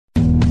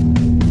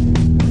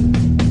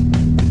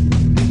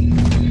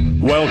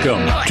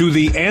Welcome to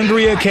the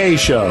Andrea Kaye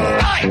Show.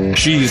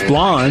 She's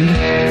blonde,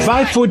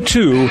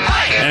 5'2",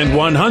 and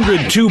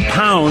 102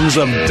 pounds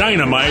of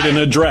dynamite in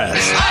a dress.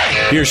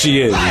 Here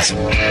she is,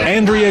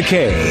 Andrea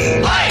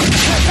Kaye.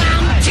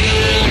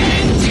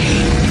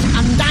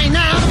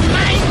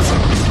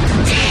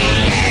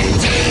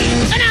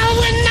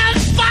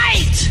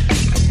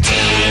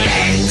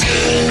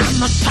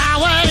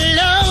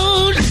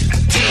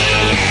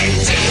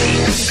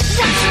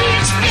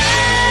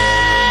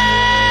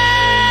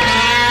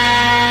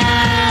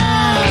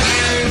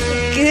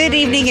 Good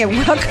evening and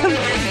welcome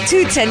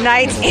to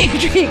tonight's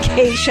Andrea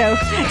Kaye Show.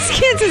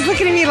 Skins is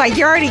looking at me like,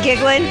 you're already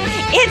giggling.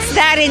 It's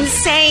that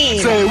insane.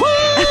 Say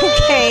what?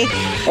 Okay.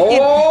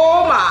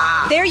 Oh my.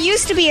 There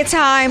used to be a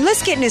time,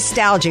 let's get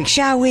nostalgic,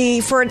 shall we?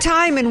 For a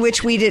time in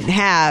which we didn't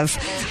have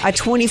a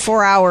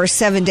 24-hour,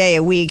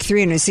 7-day-a-week,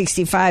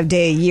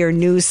 365-day-a-year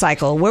news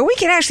cycle where we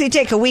could actually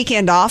take a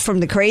weekend off from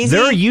the crazy.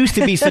 There used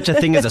to be such a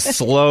thing as a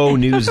slow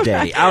news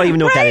day. I don't even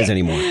know what that is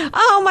anymore.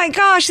 Oh my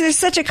gosh, there's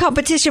such a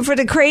competition for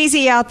the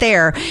crazy out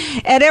there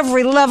at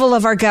every level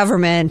of our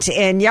government,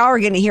 and y'all are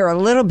going to hear a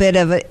little bit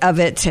of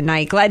it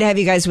tonight. Glad to have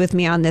you guys with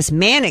me on this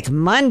Manic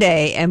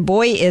Monday, and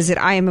boy is it.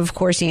 I am, of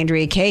course,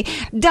 Andrea Kaye,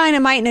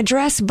 dynamite in a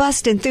dress,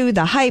 busting through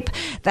the hype,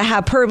 the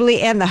hyperbole,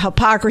 and the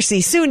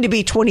hypocrisy, soon to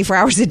be 24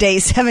 hours a day,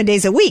 7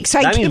 days a week. So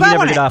I that keep means we on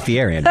never it. get off the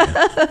air, Andrea.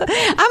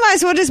 I might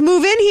as well just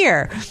move in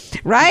here,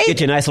 right? Get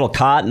you a nice little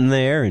cot in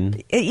there,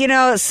 and you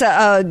know,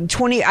 so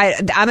 20.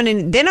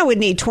 Then I would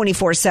need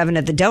 24/7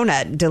 at the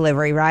donut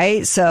delivery,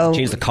 right? So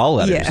change the call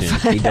letters.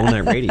 Yeah. Be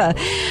Donut Radio.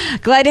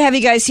 Glad to have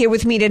you guys here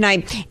with me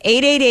tonight.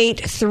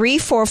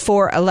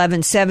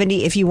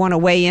 888-344-1170. If you want to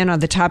weigh in on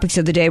the topics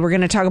of the day, we're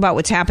going to talk about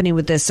what's happening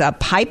with this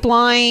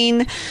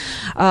pipeline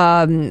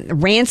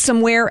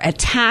ransomware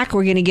attack.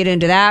 We're going to get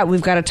into that.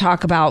 We've got to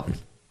talk about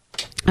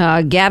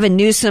Gavin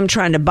Newsom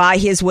trying to buy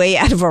his way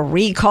out of a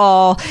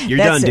recall. You're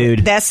done,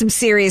 dude. That's some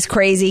serious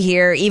crazy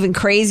here. Even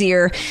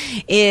crazier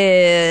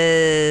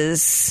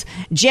is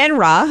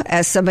Genra,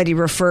 as somebody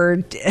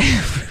referred.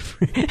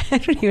 I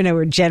don't even know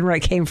where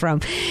Genra came from.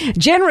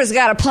 Genra's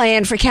got a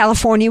plan for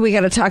California. We got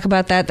to talk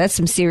about that. That's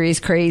some serious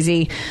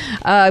crazy.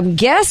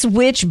 Guess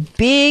which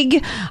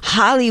big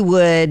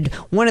Hollywood,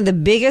 one of the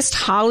biggest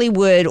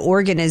Hollywood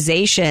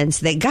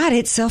organizations that got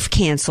itself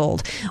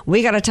canceled.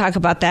 We got to talk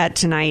about that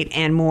tonight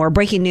and more.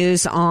 Breaking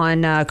news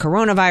on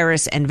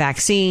coronavirus and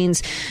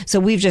vaccines. So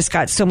we've just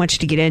got so much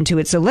to get into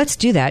it. So let's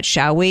do that,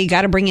 shall we?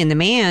 Got to bring in the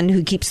man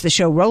who keeps the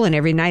show rolling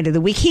every night of the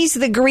week. He's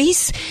the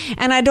grease,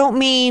 and I don't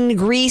mean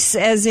grease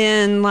as in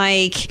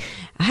like,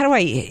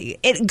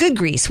 good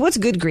grease. What's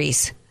good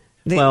grease?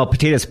 Well,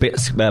 potato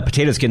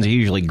skins are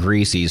usually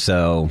greasy,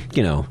 so,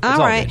 you know. It's all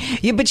right.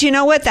 Yeah, but you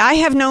know what? I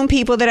have known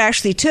people that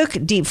actually took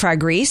deep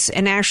fried grease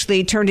and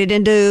actually turned it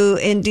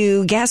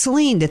into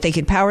gasoline that they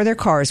could power their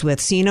cars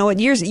with. So you know what?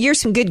 You're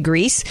some good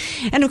grease.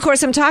 And of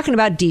course, I'm talking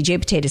about DJ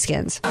Potato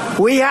Skins.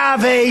 We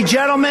have a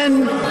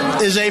gentleman,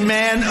 is a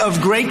man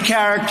of great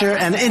character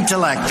and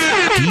intellect.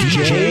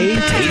 DJ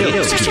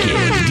Potato Skins.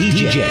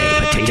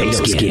 DJ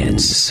Potato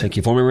Skins. Thank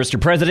you, former Mr.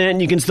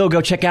 President. You can still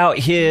go check out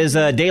his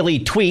daily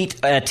tweet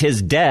at his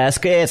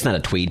desk. It's not a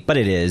tweet, but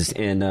it is.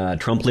 And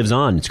Trump lives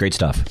on. It's great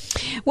stuff.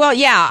 Well,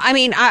 yeah. I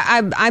mean,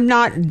 I'm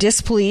not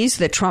displeased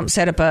that Trump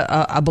set up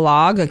a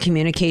blog, a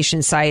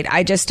communication site.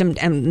 I just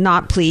am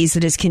not pleased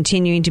that it's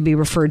continuing to be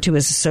referred to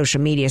as a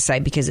social media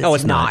site because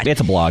it's not.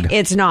 It's a blog.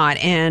 It's not.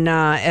 And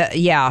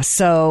yeah,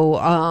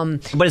 so.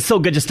 But it's still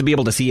good just to be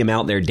able to see him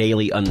out there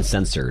daily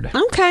uncensored.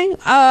 Okay.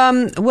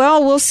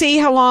 Well, we'll see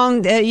how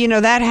long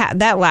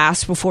that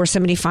lasts before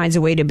somebody finds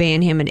a way to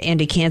ban him and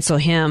to cancel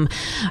him.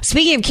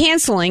 Speaking of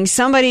canceling,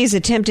 somebody's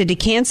attempted to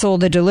cancel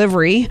the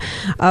delivery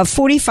of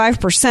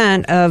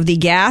 45% of the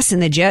gas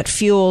and the jet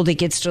fuel that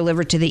gets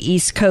delivered to the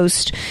East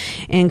Coast,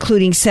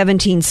 including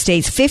 17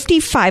 states.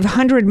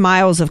 5,500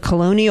 miles of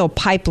Colonial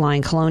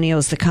Pipeline. Colonial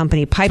is the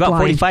company.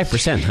 Pipeline. About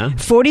 45%, huh?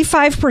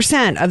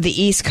 45% of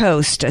the East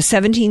Coast,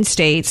 17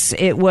 states.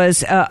 It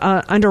was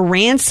under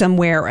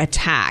ransomware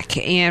attack.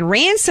 And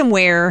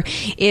ransomware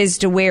is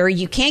to where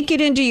you can't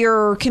get into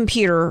your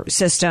computer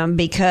system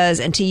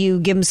until you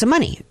give them some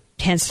money.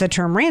 Hence the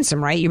term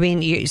ransom, right?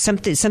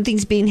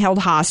 Something's being held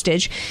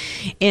hostage.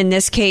 In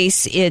this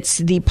case, it's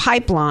the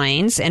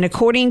pipelines. And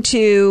according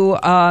to,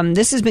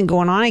 this has been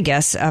going on, I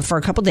guess, for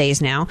a couple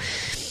days now.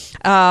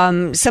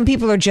 Some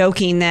people are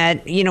joking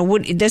that,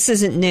 this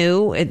isn't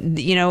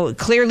new.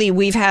 Clearly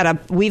we've had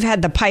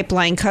the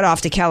pipeline cut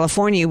off to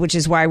California, which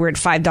is why we're at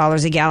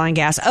 $5 a gallon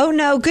gas. Oh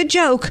no, good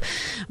joke.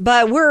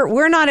 But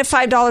we're not at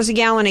 $5 a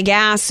gallon of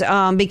gas,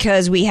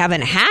 because we've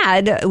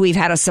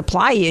had a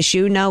supply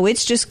issue. No,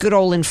 it's just good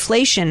old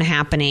inflation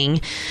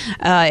happening,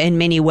 in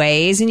many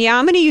ways. And yeah,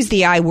 I'm going to use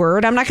the I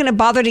word. I'm not going to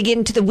bother to get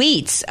into the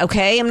weeds.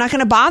 Okay. I'm not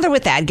going to bother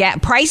with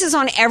that. Prices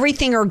on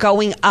everything are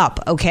going up.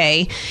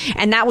 Okay.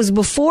 And that was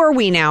before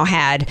we now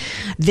had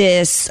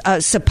this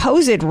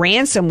supposed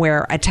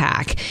ransomware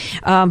attack.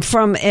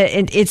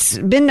 It's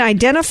been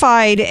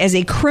identified as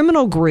a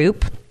criminal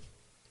group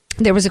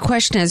There was a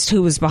question as to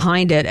who was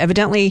behind it.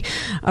 Evidently,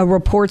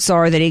 reports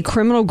are that a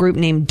criminal group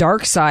named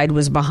DarkSide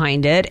was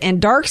behind it.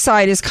 And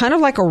DarkSide is kind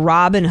of like a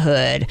Robin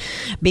Hood,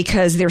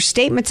 because their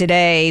statement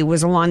today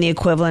was along the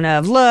equivalent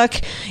of, look,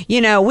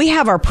 we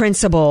have our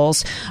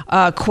principles,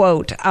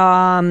 quote,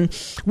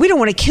 we don't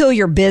want to kill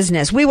your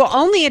business. We will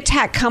only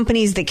attack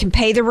companies that can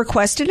pay the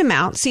requested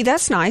amount. See,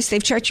 that's nice.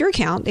 They've checked your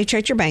account. They've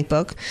checked your bank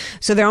book.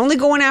 So they're only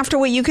going after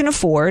what you can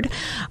afford.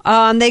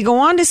 They go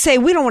on to say,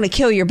 we don't want to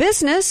kill your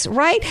business,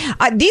 right?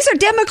 These are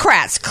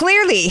Democrats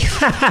clearly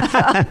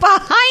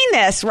behind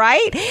this,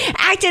 right?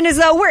 Acting as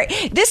though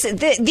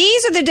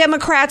these are the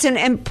Democrats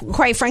and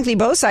quite frankly,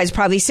 both sides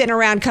probably sitting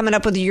around coming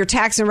up with your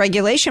tax and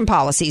regulation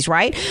policies,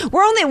 right?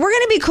 We're going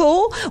to be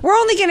cool. We're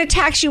only going to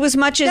tax you as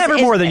much as never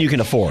more than you can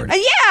afford.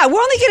 Yeah,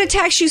 we're only going to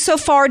tax you so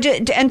far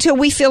until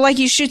we feel like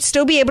you should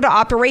still be able to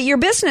operate your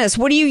business.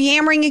 What are you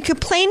yammering and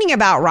complaining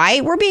about,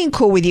 right? We're being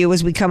cool with you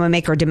as we come and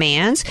make our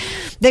demands.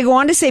 They go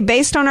on to say,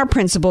 based on our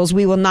principles,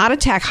 we will not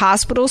attack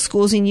hospitals,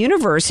 schools, and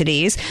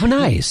universities, oh,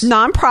 nice,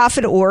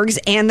 nonprofit orgs,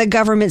 and the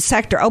government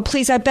sector. Oh,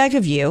 please, I beg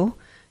of you.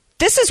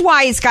 This is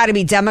why it's got to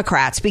be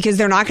Democrats, because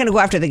they're not going to go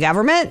after the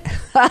government,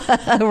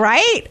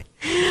 right?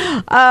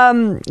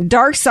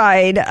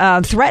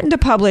 DarkSide threatened to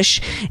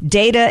publish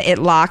data it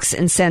locks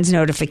and sends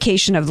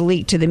notification of the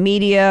leak to the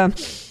media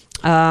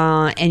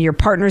and your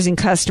partners and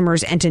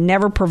customers, and to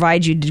never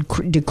provide you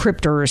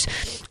decryptors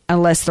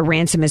unless the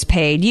ransom is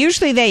paid.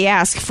 Usually they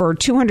ask for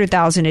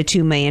 $200,000 to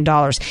 $2 million.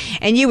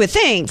 And you would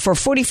think for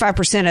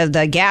 45% of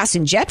the gas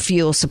and jet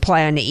fuel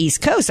supply on the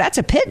East Coast, that's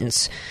a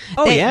pittance.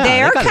 Oh,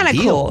 they are kind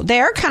of cool. They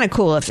are kind of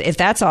cool if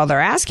that's all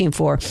they're asking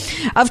for.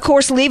 Of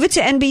course, leave it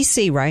to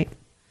NBC, right?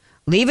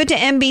 Leave it to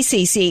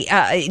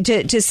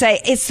NBC to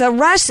say it's the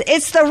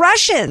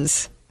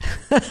Russians.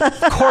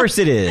 Of course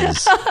it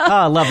is.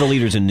 I love the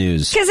leaders in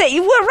news.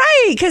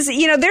 Because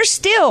they're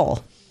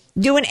still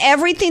doing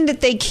everything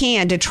that they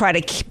can to try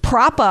to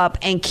prop up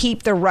and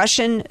keep the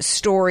Russian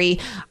story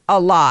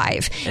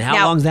alive. And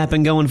how long's that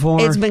been going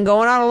for? It's been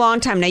going on a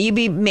long time. Now, you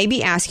may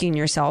be asking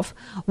yourself,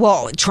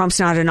 well, Trump's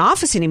not in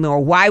office anymore.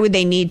 Why would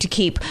they need to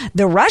keep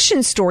the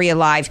Russian story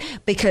alive?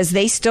 Because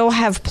they still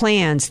have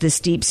plans, this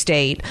deep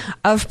state,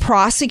 of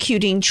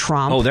prosecuting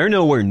Trump. Oh, they're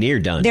nowhere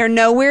near done. They're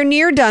nowhere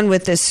near done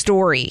with this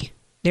story.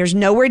 There's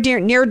nowhere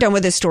near done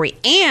with this story.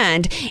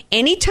 And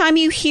anytime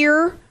you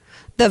hear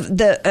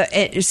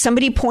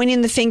somebody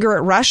pointing the finger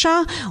at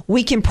Russia,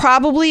 we can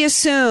probably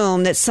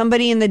assume that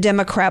somebody in the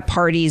Democrat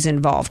Party is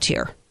involved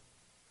here.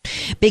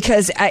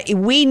 Because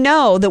we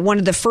know that one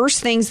of the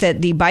first things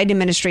that the Biden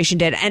administration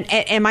did, and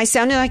am I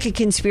sounding like a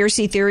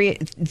conspiracy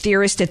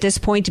theorist at this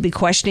point to be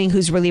questioning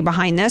who's really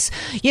behind this?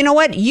 You know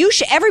what?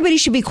 Everybody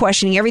should be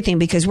questioning everything,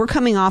 because we're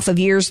coming off of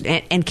years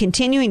and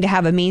continuing to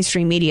have a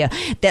mainstream media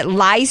that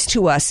lies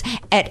to us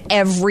at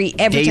every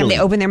time they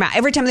open their mouth.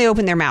 Every time they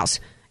open their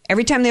mouths.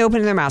 Every time they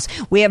open their mouths.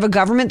 We have a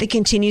government that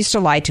continues to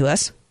lie to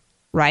us,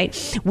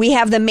 right? We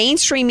have the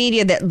mainstream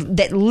media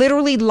that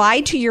literally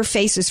lied to your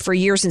faces for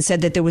years and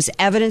said that there was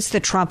evidence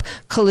that Trump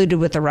colluded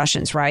with the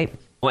Russians, right?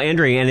 Well,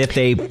 Andrea, and if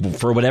they,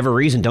 for whatever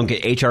reason, don't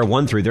get H.R.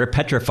 1 through, they're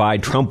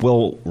petrified Trump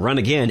will run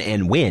again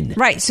and win.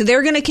 Right. So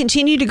they're going to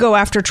continue to go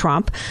after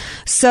Trump.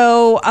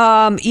 So,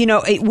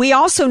 we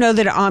also know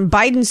that on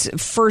Biden's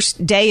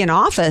first day in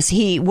office,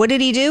 what did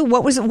he do?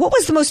 What was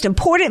the most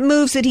important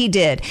moves that he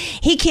did?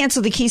 He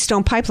canceled the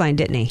Keystone Pipeline,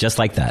 didn't he? Just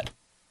like that.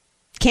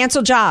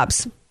 Canceled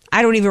jobs.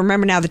 I don't even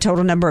remember now the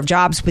total number of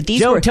jobs, but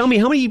these were... tell me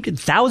how many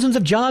thousands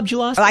of jobs you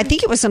lost? I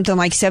think it was something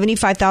like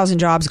 75,000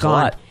 jobs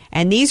gone. What?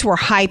 And these were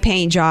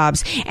high-paying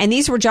jobs. And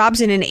these were jobs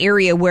in an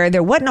area where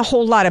there wasn't a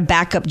whole lot of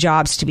backup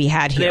jobs to be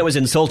had here. It was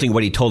insulting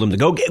what he told him to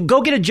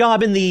go get a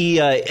job in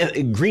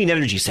the green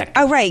energy sector.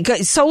 Oh, right.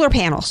 Solar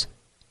panels.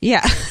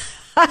 Yeah.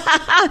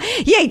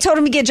 Yeah, he told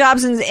him to get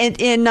jobs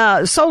in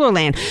solar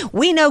land.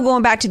 We know,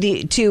 going back to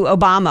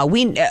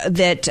Obama,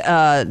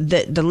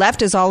 that the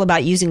left is all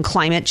about using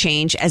climate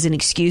change as an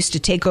excuse to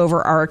take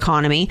over our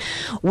economy.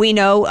 We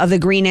know of the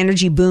green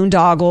energy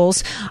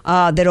boondoggles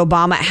that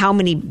Obama, how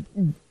many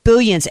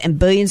billions and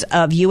billions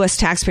of U.S.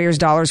 taxpayers'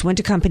 dollars went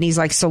to companies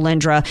like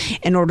Solyndra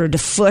in order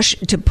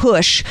to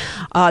push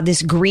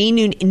this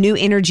green new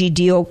energy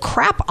deal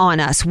crap on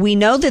us. We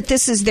know that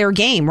this is their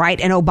game,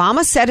 right? And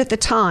Obama said at the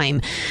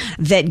time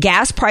that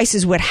gas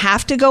prices would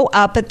have to go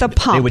up at the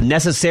pump. They would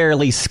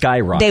necessarily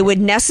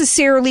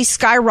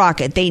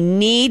skyrocket. They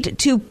need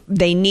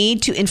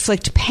to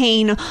inflict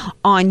pain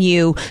on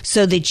you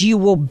so that you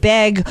will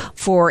beg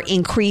for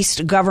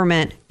increased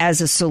government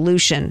as a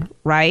solution,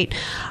 right?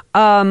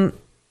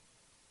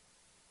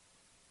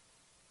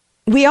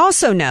 We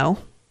also know,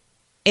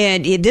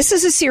 and this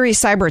is a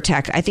serious cyber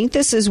attack. I think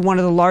this is one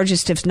of the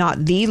largest, if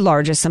not the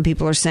largest, some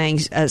people are saying,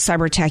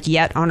 cyber attack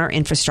yet on our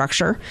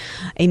infrastructure,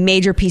 a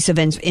major piece of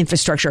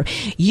infrastructure.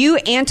 You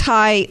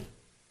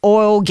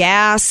anti-oil,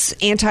 gas,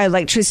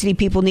 anti-electricity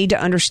people need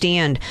to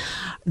understand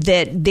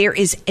that there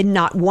is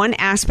not one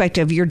aspect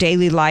of your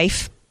daily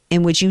life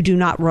in which you do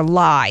not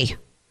rely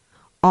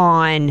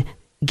on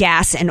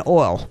gas and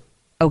oil.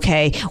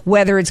 Okay,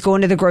 whether it's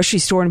going to the grocery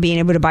store and being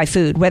able to buy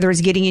food, whether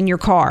it's getting in your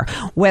car,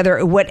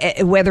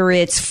 whether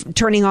it's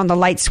turning on the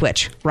light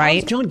switch,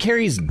 right? Is John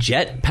Kerry's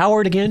jet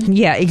powered again?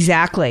 Yeah,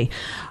 exactly.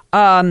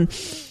 I'm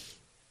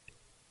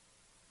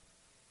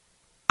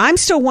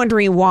still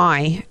wondering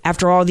why,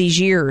 after all these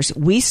years,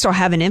 we still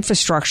have an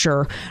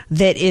infrastructure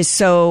that is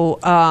so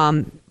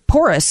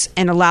porous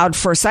and allowed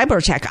for a cyber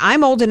attack.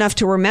 I'm old enough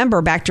to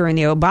remember back during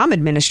the Obama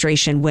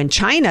administration when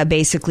China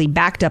basically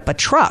backed up a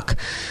truck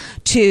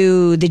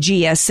to the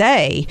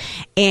GSA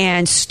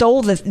and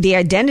stole the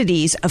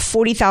identities of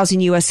 40,000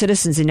 U.S.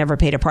 citizens and never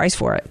paid a price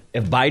for it.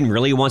 If Biden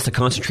really wants to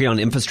concentrate on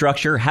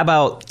infrastructure, how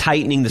about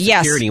tightening the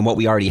security and what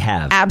we already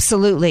have?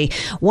 Absolutely.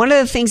 One of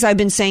the things I've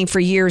been saying for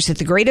years that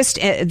the greatest,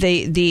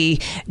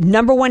 the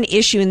number one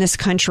issue in this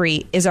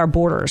country is our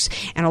borders.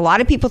 And a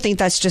lot of people think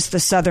that's just the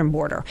southern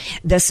border.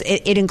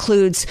 It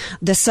includes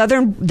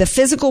the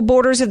physical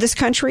borders of this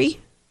country,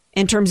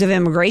 in terms of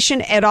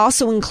immigration. It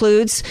also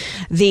includes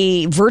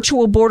the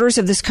virtual borders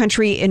of this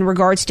country in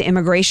regards to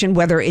immigration,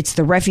 whether it's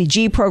the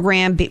refugee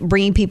program,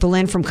 bringing people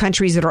in from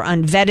countries that are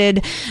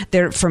unvetted,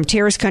 they're from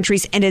terrorist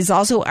countries, and it's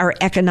also our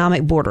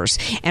economic borders.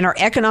 And our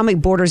economic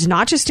borders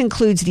not just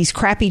includes these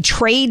crappy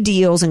trade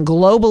deals and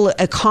global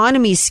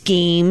economy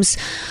schemes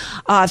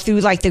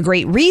through like the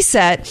Great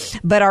Reset,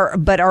 but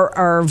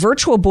our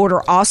virtual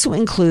border also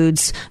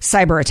includes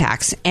cyber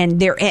attacks. And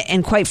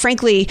quite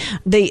frankly,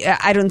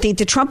 I don't think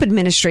the Trump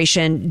administration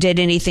did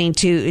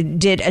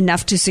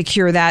enough to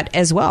secure that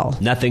as well.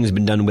 Nothing's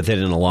been done with it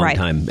in a long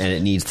time, and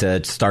it needs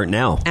to start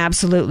now.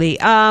 Absolutely.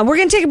 We're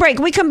going to take a break.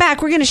 When we come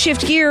back, we're going to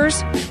shift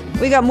gears.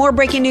 We got more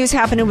breaking news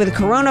happening with the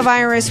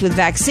coronavirus, with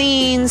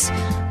vaccines.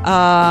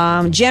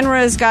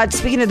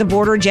 Speaking of the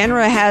border,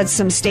 Jenner had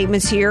some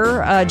statements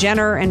here,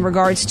 Jenner, in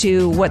regards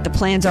to what the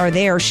plans are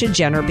there should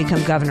Jenner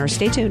become governor.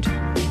 Stay tuned.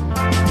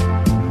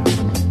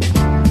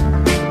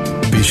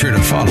 Be sure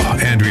to follow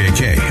Andrea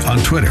Kaye on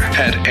Twitter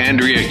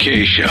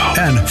 @AndreaKayeShow.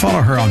 And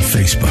follow her on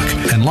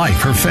Facebook and like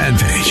her fan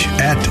page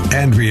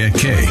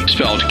 @AndreaKaye.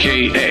 Spelled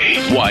Kaye.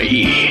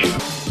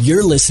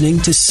 You're listening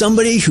to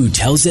somebody who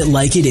tells it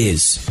like it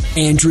is.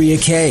 Andrea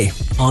Kaye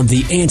on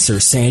The Answer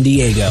San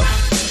Diego.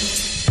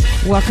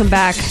 Welcome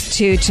back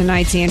to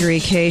tonight's Andrea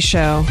Kaye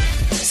Show.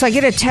 So I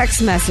get a text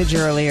message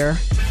earlier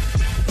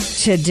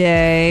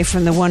today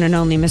from the one and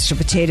only Mr.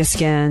 Potato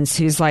Skins,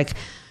 who's like,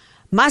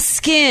 my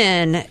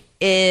skin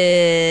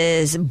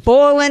is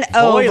boiling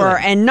over,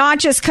 and not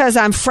just because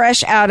I'm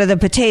fresh out of the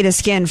potato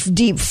skin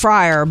deep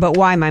fryer, but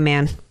why, my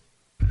man?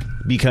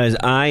 Because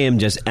I am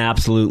just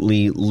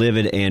absolutely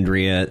livid,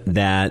 Andrea,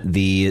 that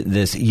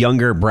this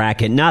younger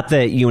bracket, not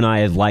that you and I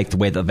have liked the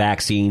way the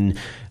vaccine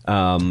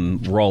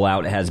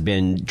rollout has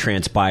been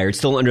transpired,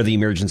 still under the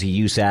Emergency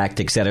Use Act,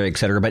 et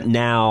cetera, but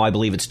now I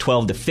believe it's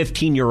 12 to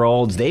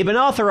 15-year-olds. They've been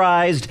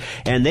authorized,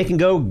 and they can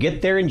go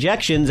get their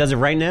injections as of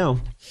right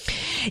now.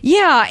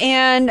 Yeah,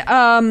 and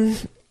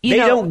they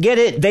don't get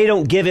it. They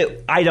don't give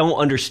it. I don't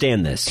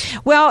understand this.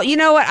 Well, you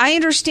know what? I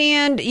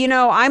understand.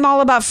 I'm all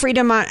about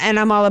freedom and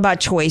I'm all about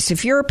choice.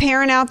 If you're a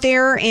parent out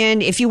there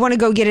and if you want to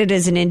go get it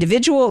as an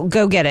individual,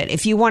 go get it.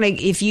 If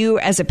you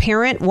as a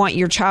parent want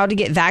your child to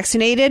get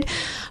vaccinated,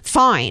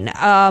 fine.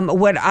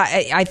 What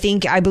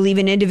I believe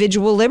in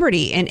individual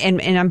liberty,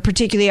 and I'm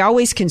particularly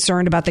always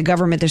concerned about the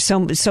government. There's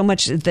so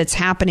much that's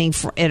happening,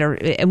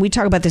 and we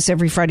talk about this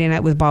every Friday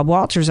night with Bob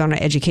Walters on our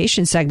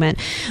education segment,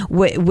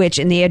 which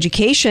in the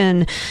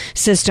education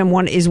system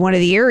is one of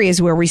the areas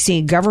where we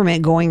see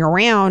government going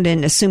around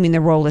and assuming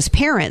the role as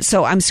parents.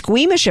 So I'm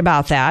squeamish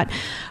about that.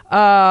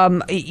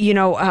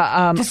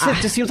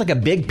 This seems like a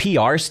big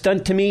PR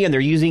stunt to me, and they're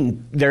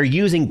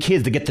using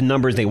kids to get the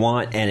numbers they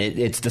want, and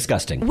it's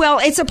disgusting. Well,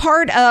 it's a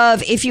part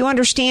of, if you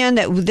understand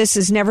that this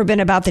has never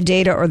been about the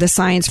data or the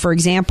science, for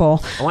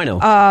example. Oh, I know.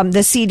 The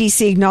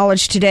CDC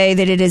acknowledged today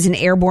that it is an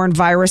airborne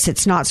virus.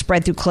 It's not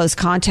spread through close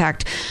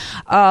contact.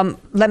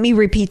 Let me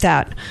repeat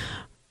that.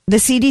 The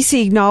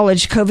CDC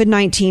acknowledged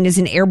COVID-19 is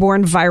an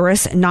airborne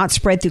virus not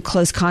spread through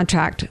close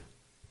contact.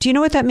 Do you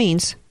know what that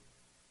means?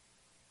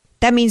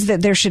 That means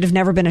that there should have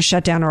never been a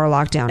shutdown or a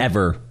lockdown.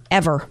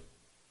 Ever.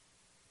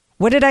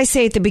 What did I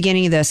say at the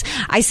beginning of this?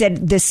 I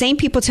said the same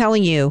people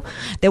telling you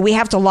that we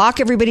have to lock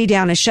everybody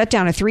down and shut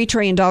down a $3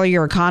 trillion a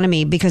year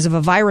economy because of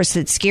a virus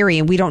that's scary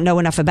and we don't know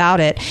enough about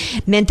it,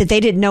 meant that they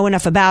didn't know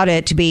enough about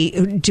it to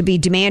be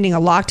demanding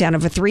a lockdown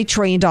of a $3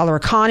 trillion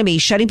economy,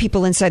 shutting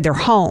people inside their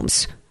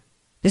homes.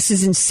 This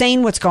is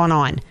insane what's going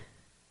on.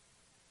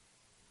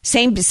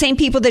 Same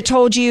people that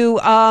told you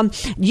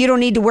you don't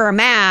need to wear a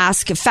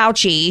mask,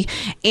 Fauci,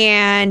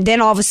 and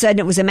then all of a sudden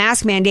it was a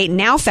mask mandate. And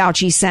now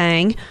Fauci's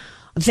saying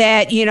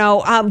that,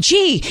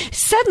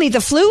 suddenly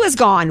the flu is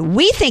gone.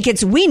 We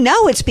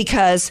know it's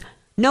because,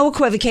 no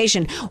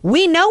equivocation,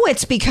 we know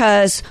it's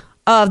because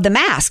of the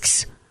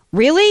masks.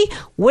 Really?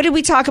 What did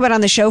we talk about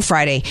on the show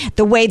Friday?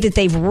 The way that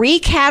they've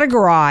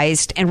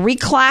recategorized and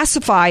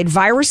reclassified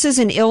viruses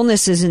and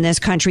illnesses in this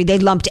country. They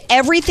lumped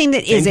everything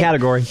that is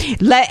category.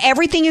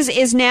 Everything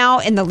is now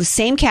in the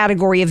same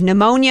category of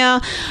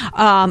pneumonia,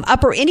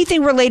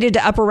 anything related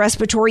to upper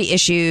respiratory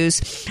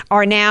issues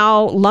are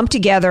now lumped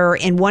together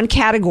in one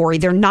category.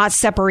 They're not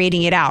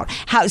separating it out.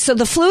 So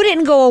the flu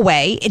didn't go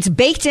away. It's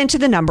baked into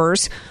the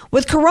numbers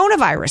with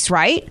coronavirus,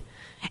 right?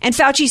 And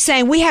Fauci's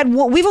saying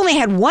we've only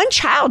had one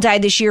child die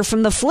this year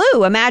from the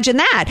flu. Imagine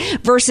that.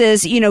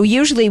 Versus,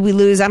 usually we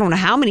lose, I don't know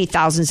how many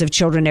thousands of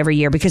children every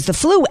year because the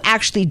flu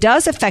actually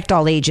does affect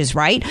all ages,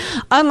 right?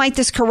 Unlike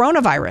this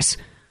coronavirus.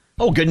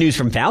 Oh, good news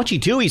from Fauci,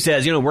 too. He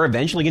says, we're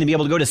eventually going to be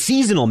able to go to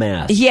seasonal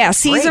masks. Yeah,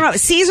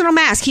 seasonal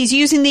mask. He's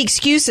using the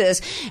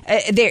excuses.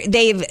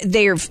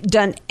 They've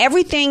done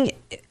everything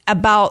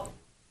about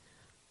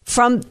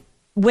from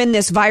when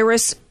this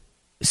virus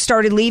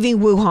started leaving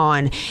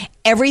Wuhan.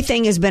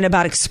 Everything has been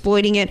about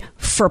exploiting it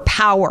for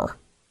power.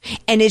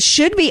 And it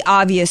should be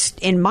obvious,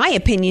 in my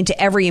opinion, to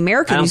every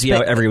American. I don't see how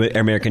every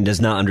American does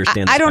not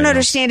understand this. I don't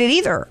understand it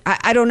either.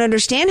 I don't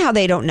understand how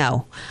they don't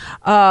know.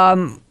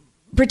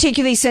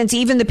 Particularly since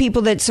even the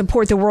people that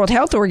support the World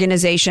Health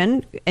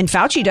Organization, and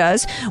Fauci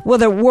does, well,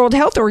 the World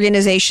Health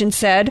Organization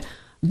said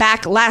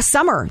back last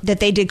summer that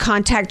they did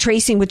contact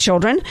tracing with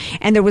children,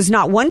 and there was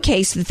not one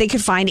case that they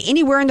could find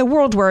anywhere in the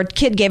world where a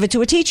kid gave it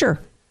to a teacher.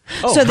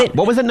 Oh,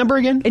 what was that number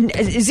again?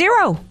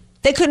 0.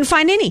 They couldn't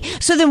find any.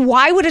 So then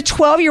why would a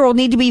 12-year-old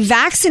need to be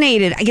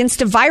vaccinated against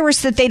a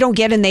virus that they don't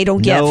get and they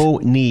don't give? No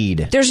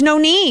need. There's no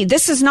need.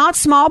 This is not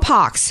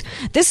smallpox.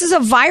 This is a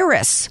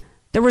virus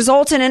that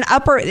results in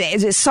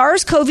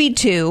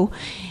SARS-CoV-2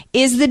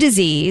 is the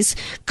disease.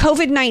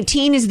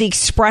 COVID-19 is the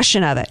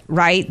expression of it,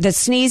 right? The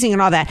sneezing and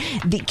all that.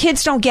 The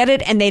kids don't get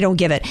it and they don't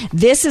give it.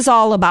 This is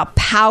all about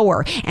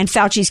power. And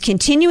Fauci's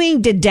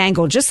continuing to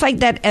dangle, just like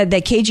that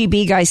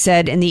KGB guy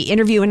said in the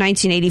interview in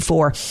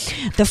 1984.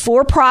 The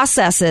 4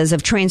 processes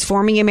of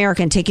transforming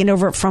America and taking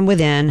over from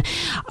within.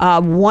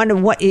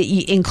 What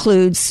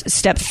includes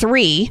step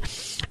 3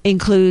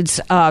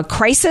 includes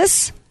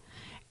crisis.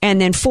 And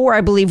then 4,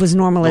 I believe, was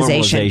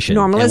normalization.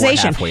 And we're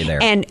halfway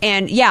there.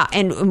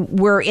 And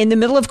we're in the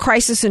middle of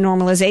crisis and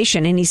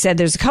normalization. And he said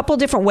there's a couple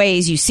different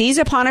ways you seize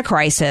upon a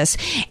crisis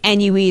and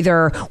you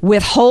either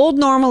withhold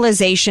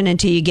normalization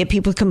until you get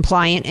people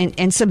compliant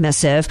and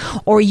submissive,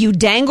 or you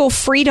dangle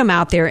freedom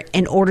out there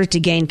in order to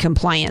gain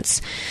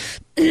compliance.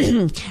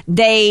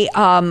 They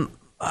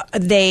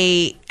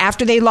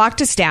after they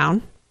locked us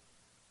down,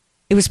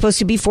 it was supposed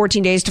to be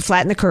 14 days to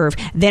flatten the curve.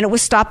 Then it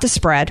was stop the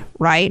spread,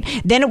 right?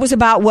 Then it was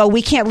about, well,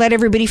 we can't let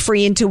everybody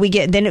free until we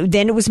get, then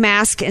it was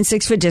mask and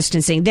 6-foot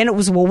distancing. Then it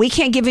was, well, we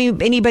can't give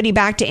anybody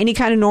back to any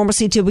kind of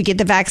normalcy till we get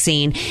the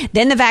vaccine.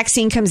 Then the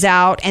vaccine comes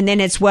out and then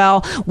it's,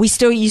 well,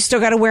 you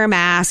still got to wear a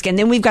mask. And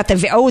then we've got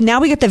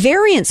now we got the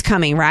variants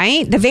coming,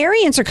 right? The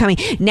variants are coming.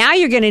 Now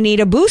you're going to need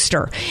a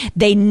booster.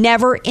 They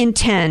never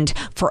intend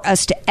for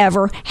us to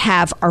ever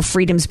have our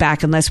freedoms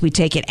back unless we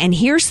take it. And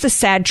here's the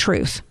sad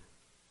truth.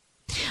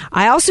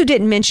 I also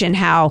didn't mention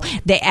how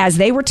as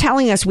they were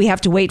telling us we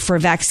have to wait for a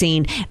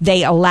vaccine,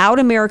 they allowed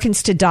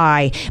Americans to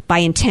die by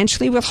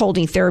intentionally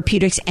withholding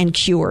therapeutics and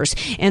cures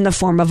in the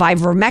form of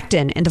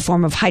ivermectin, in the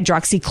form of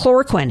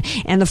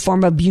hydroxychloroquine, in the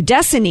form of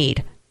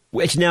budesonide.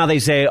 Which now they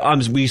say,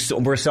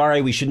 we're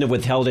sorry, we shouldn't have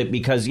withheld it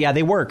because,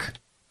 they work.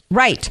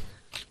 Right.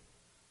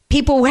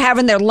 People were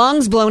having their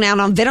lungs blown out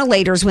on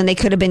ventilators when they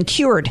could have been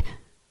cured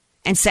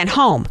and sent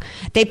home.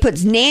 They put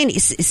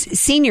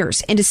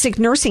seniors into sick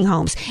nursing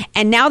homes,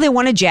 and now they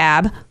want to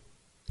jab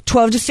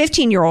 12 to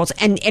 15-year-olds,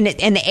 and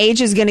the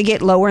age is going to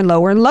get lower and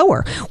lower and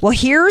lower. Well,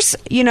 here's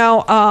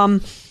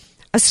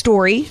a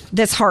story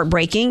that's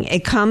heartbreaking.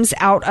 It comes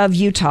out of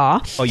Utah.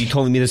 Oh, you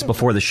told me this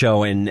before the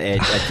show, and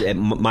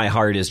my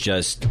heart is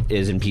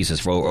in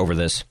pieces over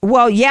this.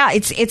 Well, yeah,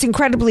 it's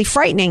incredibly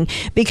frightening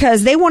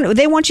because they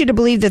want you to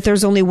believe that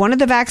there's only one of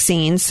the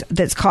vaccines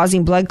that's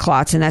causing blood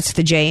clots, and that's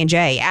the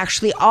J&J.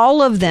 Actually,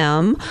 all of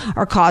them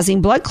are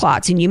causing blood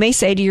clots, and you may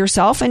say to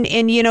yourself,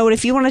 and you know,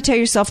 if you want to tell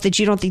yourself that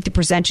you don't think the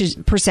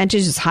percentage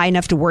is high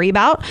enough to worry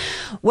about,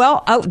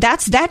 well,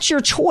 that's your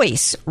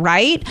choice,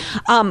 right?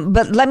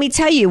 But let me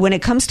tell you, when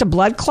it comes to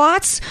blood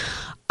clots,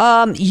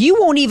 you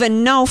won't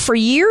even know for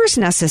years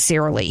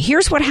necessarily.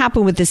 Here's what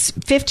happened with this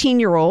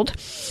 15-year-old.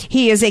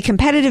 He is a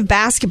competitive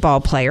basketball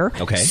player.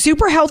 Okay.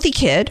 Super healthy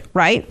kid,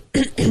 right?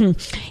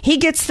 He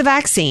gets the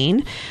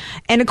vaccine,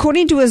 and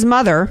according to his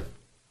mother,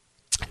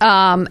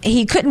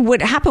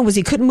 what happened was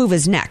he couldn't move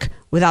his neck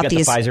without the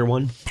Pfizer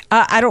one?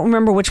 I don't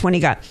remember which one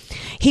he got.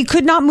 He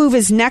could not move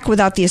his neck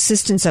without the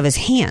assistance of his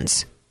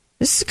hands.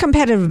 This is a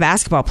competitive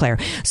basketball player.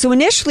 So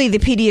initially, the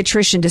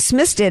pediatrician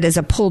dismissed it as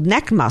a pulled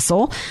neck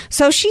muscle.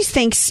 So she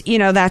thinks,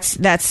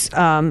 that's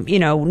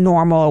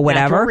normal or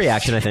whatever. Natural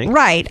reaction, I think.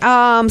 Right.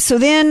 So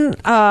then,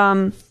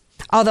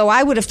 although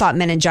I would have thought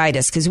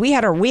meningitis, because we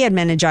had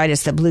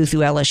meningitis that blew through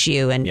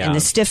LSU, and the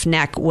stiff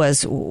neck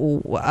was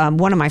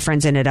one of my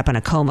friends ended up in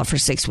a coma for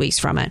 6 weeks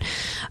from it.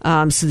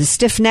 So the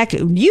stiff neck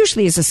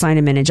usually is a sign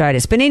of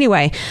meningitis. But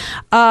anyway,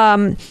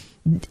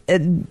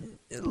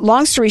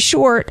 long story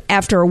short,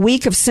 after a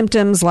week of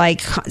symptoms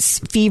like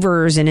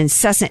fevers and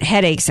incessant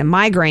headaches and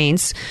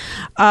migraines,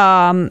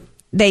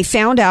 they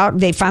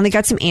finally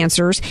got some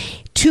answers.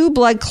 2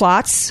 blood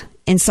clots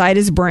inside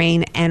his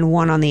brain and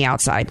 1 on the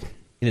outside.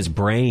 In his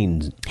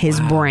brain. His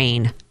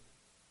brain.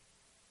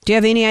 Do you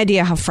have any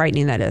idea how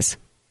frightening that is?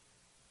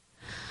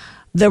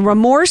 The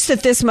remorse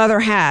that this mother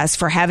has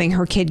for having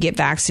her kid get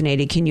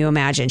vaccinated, can you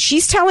imagine?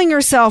 She's telling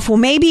herself, well,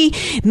 maybe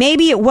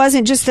it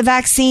wasn't just the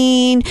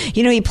vaccine.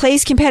 You know, he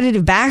plays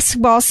competitive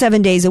basketball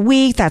 7 days a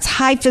week. That's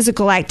high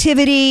physical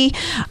activity.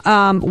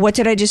 What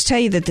did I just tell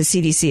you that the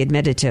CDC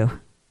admitted to?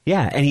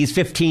 Yeah, and he's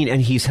 15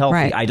 and he's healthy.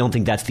 Right. I don't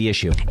think that's the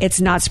issue.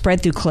 It's not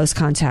spread through close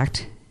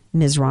contact,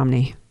 Ms.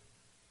 Romney.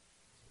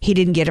 He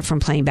didn't get it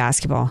from playing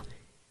basketball.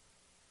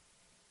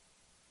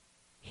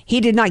 He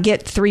did not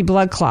get 3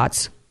 blood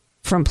clots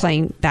from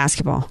playing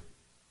basketball.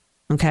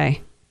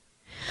 Okay.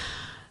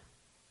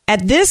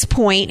 At this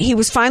point, he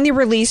was finally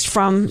released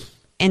from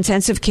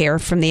intensive care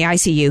from the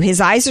ICU. His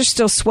eyes are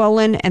still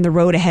swollen and the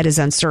road ahead is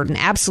uncertain.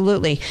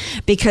 Absolutely.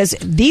 Because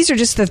these are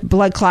just the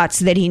blood clots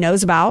that he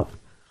knows about.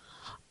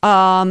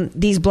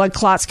 These blood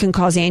clots can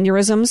cause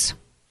aneurysms.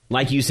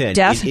 Like you said,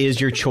 death. It is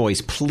your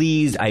choice.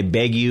 Please, I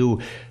beg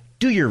you,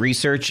 do your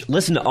research.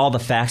 Listen to all the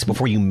facts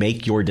before you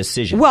make your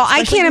decision. Well,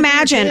 I can't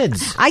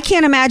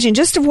imagine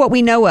just of what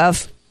we know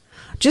of.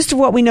 Just of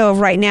what we know of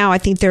right now, I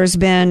think there's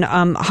been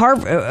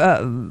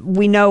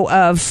we know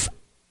of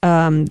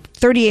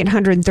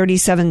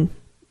 3,837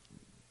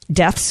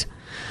 deaths.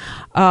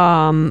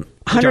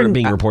 Which are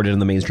being reported in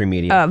the mainstream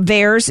media.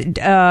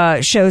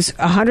 VAERS shows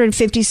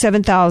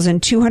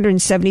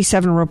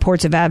 157,277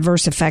 reports of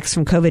adverse effects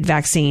from COVID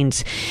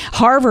vaccines.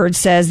 Harvard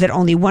says that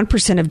only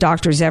 1% of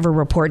doctors ever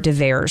report to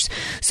VAERS.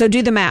 So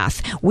do the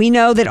math. We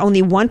know that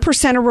only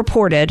 1% are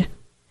reported,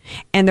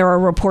 and there are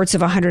reports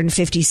of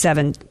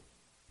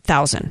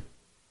 157,000.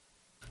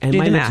 And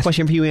my next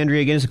question for you,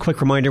 Andrea, again, is a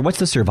quick reminder. What's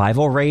the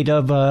survival rate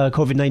of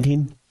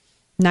COVID-19?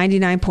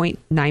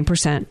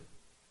 99.9%.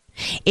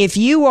 If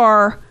you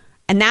are...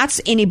 And that's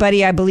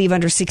anybody, I believe,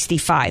 under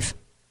 65.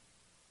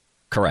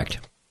 Correct.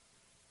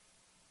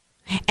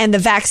 And the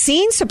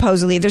vaccine,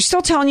 supposedly, they're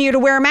still telling you to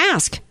wear a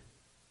mask.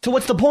 So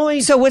what's the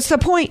point?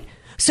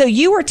 So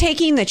you are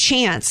taking the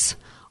chance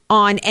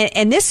on,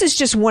 and this is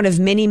just one of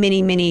many,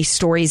 many, many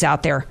stories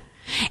out there.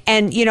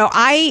 And, you know,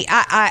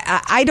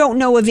 I don't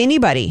know of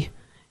anybody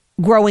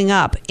growing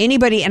up,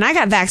 and I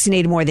got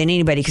vaccinated more than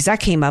anybody because I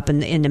came up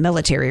in the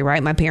military,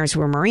 right? My parents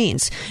were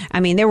Marines. I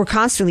mean, they were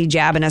constantly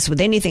jabbing us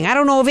with anything. I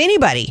don't know of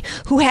anybody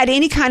who had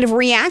any kind of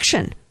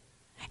reaction.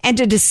 And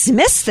to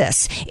dismiss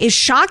this is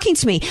shocking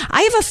to me.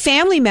 I have a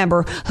family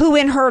member who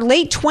in her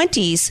late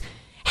 20s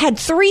had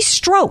 3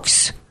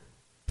 strokes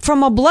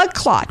from a blood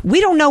clot. We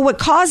don't know what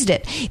caused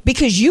it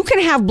because you can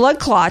have blood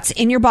clots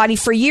in your body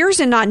for years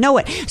and not know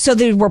it. So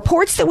the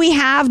reports that we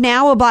have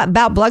now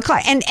about blood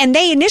clot, and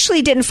they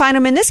initially didn't find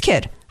them in this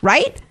kid,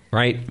 right?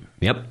 Right.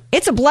 Yep.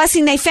 It's a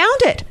blessing they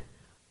found it.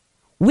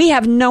 We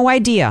have no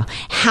idea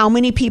how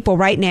many people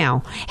right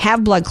now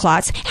have blood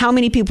clots, how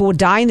many people will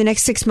die in the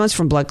next 6 months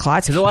from blood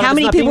clots, how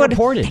many people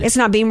reported. It's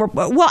not being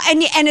reported. Well,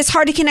 and it's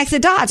hard to connect the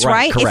dots,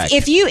 right? Correct.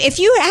 If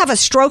you have a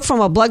stroke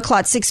from a blood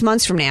clot 6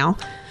 months from now,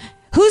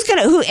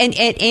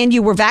 and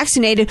you were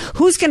vaccinated,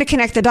 who's going to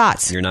connect the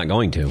dots? You're not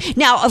going to.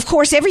 Now, of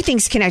course,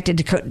 everything's connected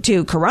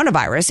to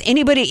coronavirus.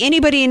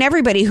 Anybody and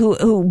everybody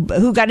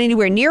who got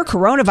anywhere near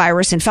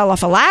coronavirus and fell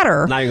off a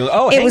ladder,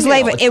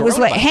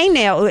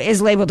 hangnail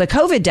is labeled a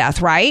COVID death,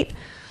 right?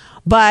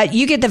 But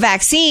you get the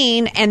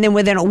vaccine, and then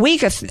within a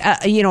week, a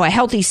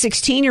healthy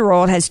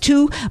 16-year-old has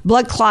 2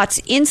 blood clots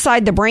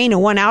inside the brain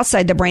and 1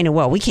 outside the brain. And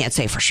well, we can't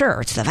say for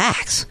sure. It's the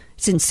vax.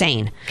 It's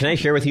insane. Can I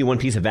share with you one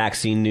piece of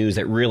vaccine news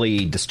that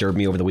really disturbed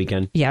me over the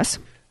weekend? Yes.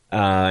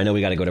 I know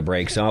we got to go to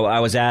break. So I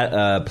was at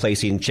a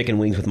place eating chicken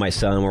wings with my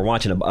son. We're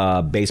watching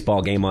a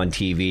baseball game on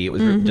TV. It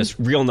was just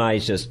real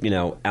nice, just,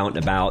 out and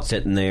about,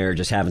 sitting there,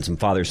 just having some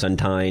father-son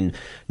time,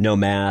 no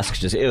masks.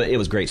 Just it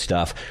was great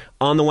stuff.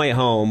 On the way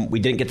home, we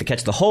didn't get to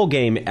catch the whole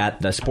game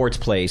at the sports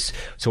place.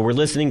 So we're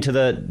listening to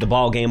the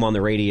ball game on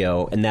the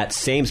radio, and that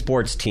same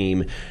sports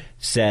team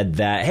said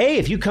that, hey,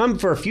 if you come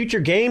for future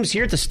games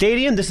here at the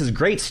stadium, this is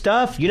great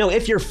stuff.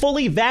 If you're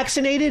fully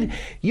vaccinated,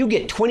 you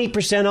get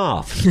 20%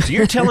 off. So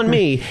you're telling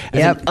me,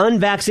 as an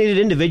unvaccinated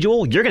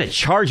individual, you're going to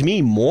charge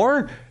me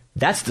more?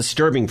 That's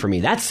disturbing for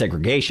me. That's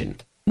segregation.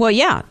 Well,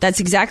 yeah,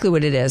 that's exactly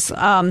what it is.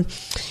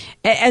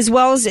 As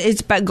well as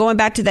it's going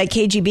back to that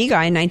KGB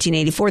guy in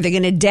 1984, they're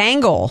going to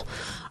dangle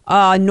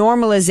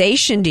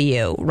normalization to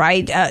you,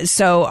 right?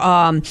 So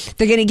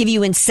they're going to give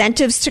you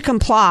incentives to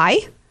comply,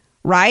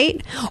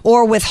 right?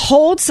 Or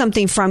withhold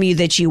something from you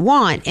that you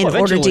want in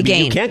order to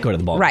gain. You can't go to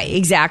the ball. Right,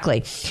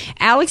 exactly.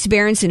 Alex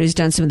Berenson, who's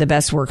done some of the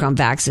best work on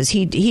vaxes,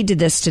 he did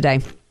this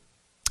today.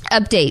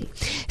 Update.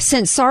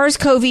 Since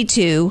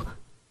SARS-CoV-2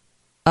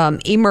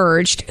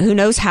 emerged, who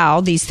knows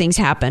how these things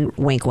happen,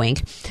 wink,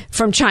 wink,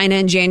 from China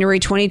in January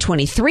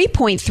 2020,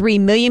 3.3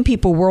 million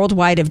people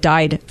worldwide have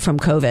died from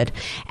COVID.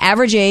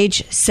 Average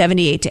age,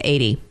 78 to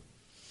 80.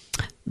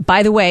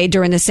 By the way,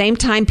 during the same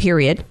time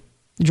period,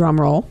 drum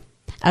roll,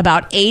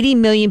 About 80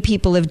 million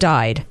people have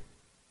died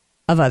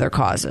of other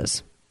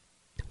causes.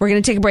 We're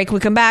going to take a break. When we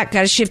come back,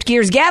 got to shift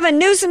gears. Gavin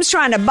Newsom's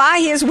trying to buy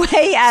his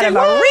way out of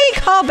a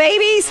recall,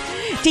 babies.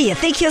 Do you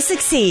think he'll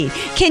succeed?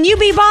 Can you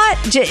be bought?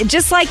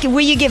 Just like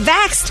will you get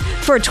vaxxed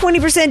for a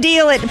 20%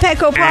 deal at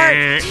Petco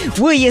Park?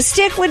 Will you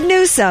stick with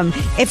Newsom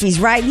if he's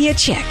writing you a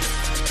check?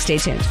 Stay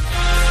tuned.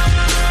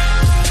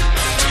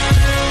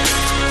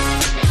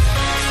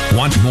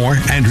 Want more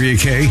Andrea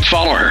Kaye?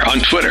 Follow her on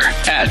Twitter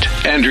at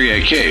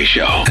Andrea Kaye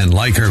Show. And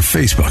like her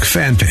Facebook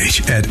fan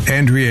page at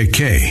Andrea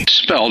Kaye.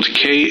 Spelled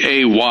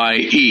Kaye.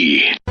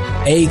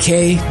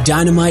 AK,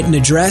 Dynamite and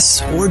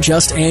Address, or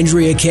just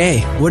Andrea Kaye.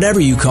 Whatever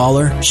you call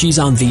her, she's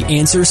on The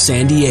Answer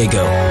San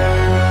Diego.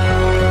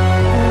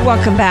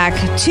 Welcome back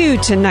to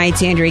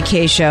tonight's Andrea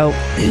Kaye Show.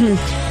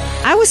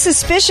 I was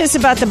suspicious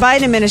about the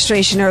Biden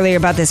administration earlier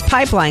about this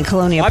pipeline,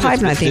 Colonial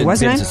Pipeline, I think,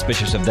 wasn't I? I've been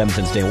suspicious of them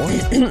since day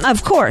one.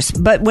 Of course.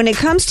 But when it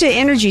comes to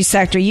energy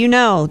sector,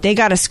 they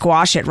got to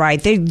squash it,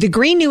 right? The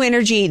Green New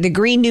Energy, the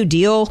Green New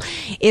Deal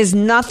is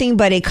nothing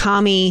but a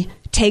commie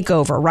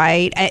takeover,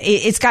 right?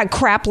 It's got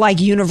crap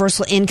like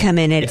universal income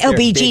in it,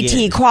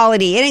 LBGT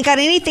equality. It ain't got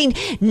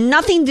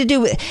nothing to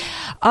do with...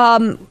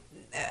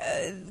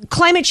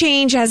 climate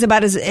change has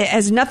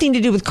nothing to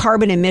do with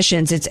carbon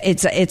emissions.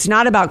 It's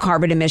not about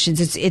carbon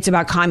emissions. It's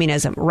about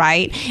communism,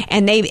 right?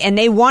 And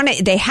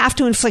they have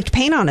to inflict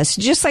pain on us.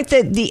 Just like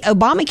the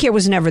Obamacare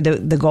was never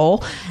the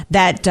goal.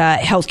 That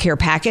healthcare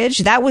package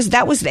that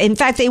was in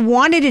fact they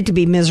wanted it to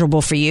be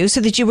miserable for you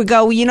so that you would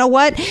go, well, you know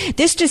what?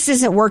 This just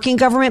isn't working.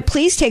 Government,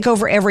 please take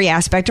over every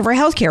aspect of our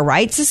healthcare,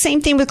 right? It's the same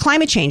thing with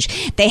climate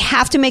change. They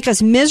have to make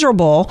us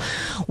miserable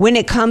when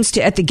it comes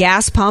to at the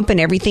gas pump and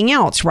everything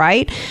else,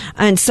 right?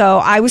 And so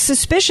I was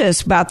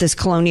suspicious about this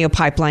Colonial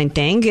Pipeline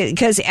thing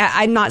because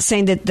I'm not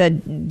saying that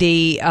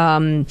the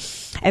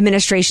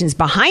administration's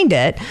behind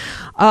it,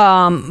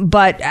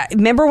 but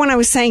remember when I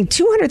was saying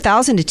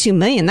 200,000 to 2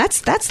 million?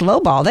 That's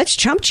lowball. That's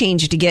chump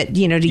change to get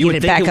get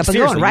it back up and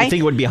going, right? You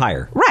think it would be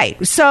higher,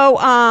 right?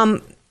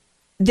 So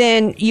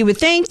then you would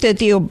think that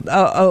the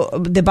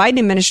Biden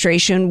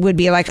administration would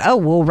be like, oh,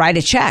 we'll write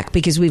a check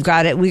because we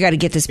got to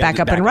get this back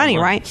up and running,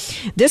 right?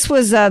 This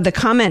was the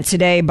comment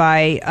today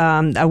by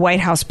a White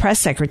House press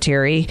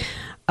secretary.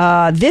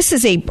 This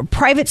is a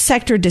private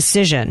sector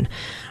decision.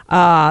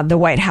 The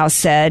White House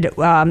said,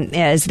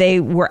 as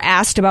they were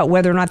asked about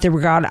whether or not they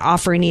were going to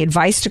offer any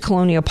advice to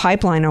Colonial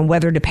Pipeline on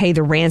whether to pay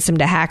the ransom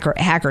to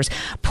hackers.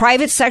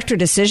 Private sector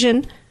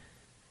decision.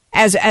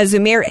 As a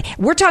mayor,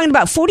 we're talking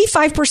about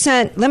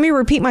 45%. Let me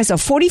repeat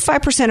myself: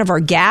 45% of our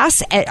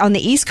gas on the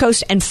East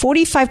Coast and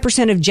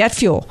 45% of jet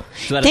fuel.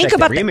 So that affects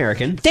every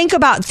American. Think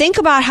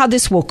about how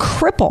this will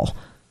cripple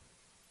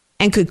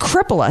and could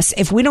cripple us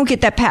if we don't get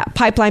that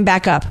pipeline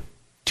back up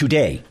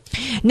today.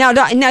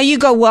 Now you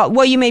go,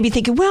 well, you may be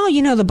thinking, well,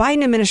 the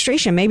Biden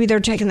administration, maybe they're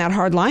taking that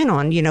hard line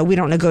on, we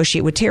don't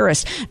negotiate with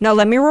terrorists. No,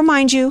 let me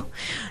remind you,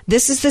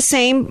 this is the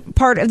same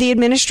part of the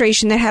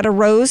administration that had a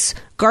Rose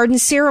Garden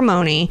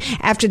ceremony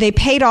after they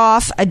paid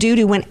off a dude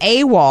who went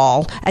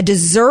AWOL, a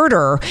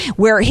deserter,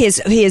 where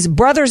his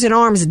brothers in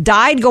arms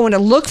died going to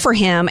look for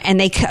him, and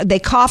they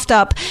coughed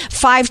up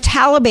 5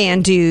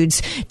 Taliban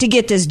dudes to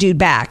get this dude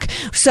back.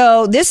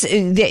 So we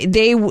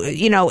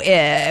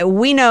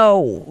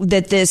know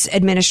that this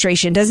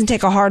administration doesn't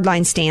take a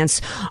hardline stance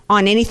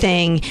on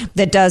anything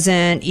that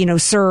doesn't,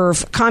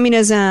 serve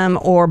communism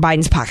or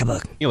Biden's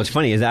pocketbook. What's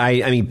funny is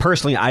I mean,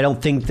 personally, I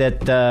don't think that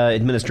the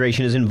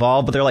administration is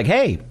involved, but they're like,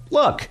 hey,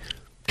 look,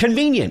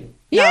 convenient.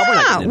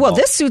 Yeah, well,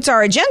 this suits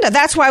our agenda.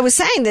 That's why I was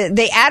saying that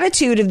the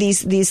attitude of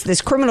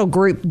this criminal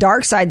group,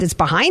 Dark Side, that's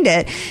behind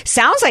it,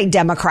 sounds like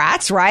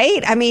Democrats,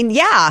 right? I mean,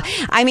 yeah.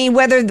 I mean,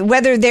 whether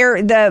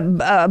they're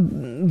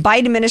the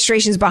Biden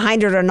administration's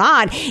behind it or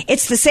not,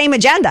 it's the same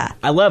agenda.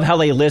 I love how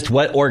they list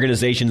what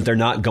organizations they're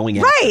not going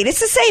after. Right, it's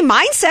the same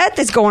mindset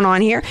that's going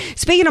on here.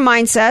 Speaking of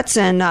mindsets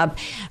and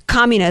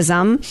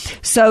communism,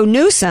 so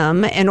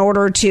Newsom, in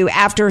order to,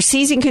 after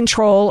seizing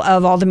control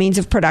of all the means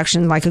of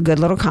production, like a good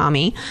little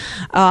commie,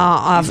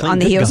 on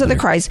the heels of the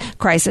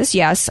crisis,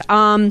 yes.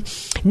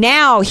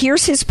 Now,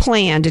 here's his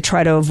plan to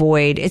try to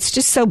avoid. It's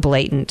just so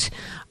blatant.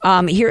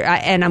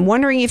 And I'm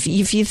wondering if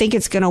you think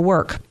it's going to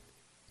work.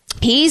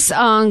 He's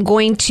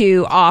going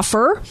to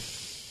offer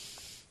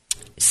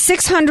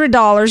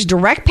 $600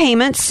 direct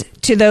payments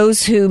to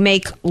those who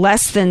make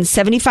less than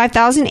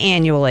 $75,000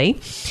 annually.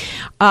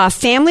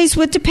 Families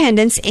with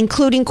dependents,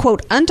 including,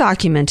 quote,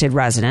 undocumented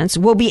residents,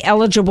 will be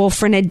eligible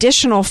for an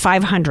additional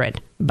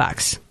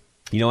 $500.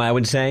 You know what I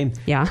would say?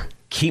 Yeah.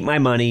 Keep my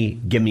money.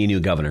 Give me a new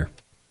governor.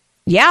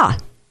 Yeah.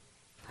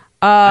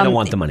 I don't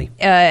want the money.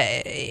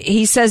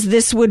 He says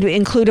this would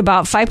include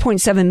about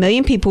 5.7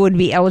 million people would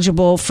be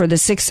eligible for the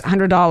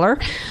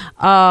 $600.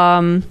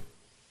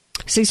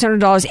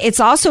 $600. It's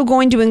also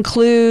going to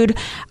include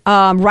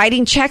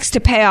writing checks to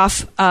pay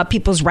off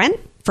people's rent.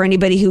 For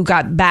anybody who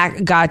got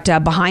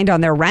behind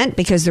on their rent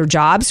because their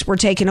jobs were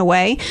taken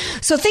away.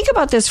 So think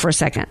about this for a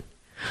second.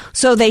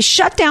 So they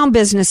shut down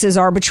businesses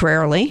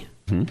arbitrarily.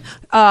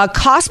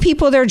 Cost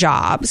people their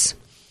jobs,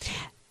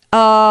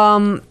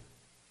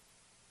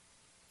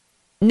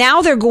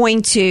 now they're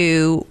going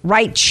to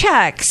write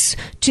checks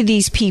to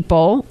these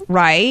people,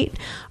 right?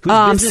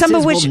 Whose Some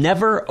of which will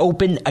never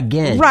open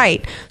again.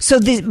 Right. So,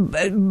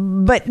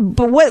 but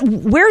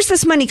where's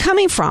this money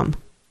coming from?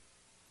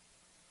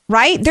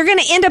 Right? They're going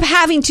to end up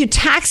having to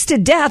tax to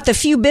death the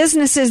few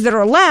businesses that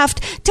are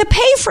left to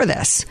pay for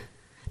this.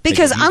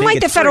 Because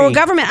unlike the federal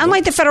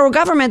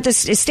government, the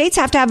states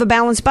have to have a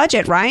balanced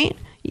budget, right?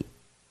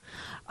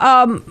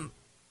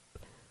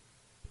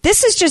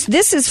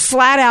 This is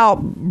flat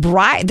out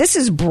this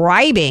is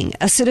bribing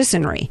a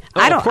citizenry.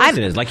 Of course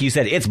it is. Like you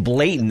said, it's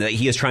blatant that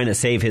he is trying to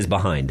save his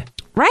behind.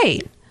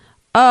 Right.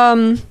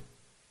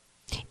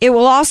 It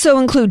will also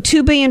include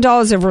 $2 billion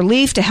of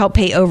relief to help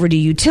pay overdue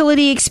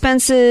utility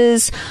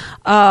expenses.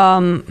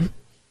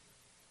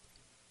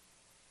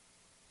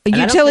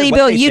 Utility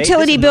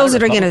bills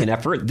that are going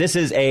to. This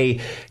is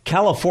a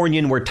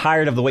Californian, we're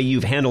tired of the way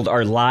you've handled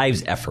our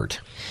lives effort.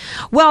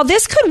 Well,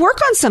 this could work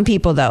on some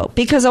people, though,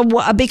 because a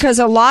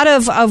lot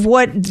of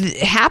what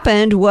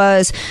happened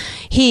was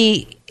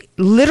he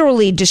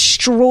literally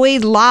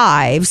destroyed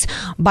lives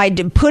by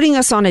putting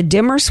us on a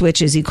dimmer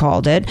switch, as he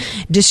called it,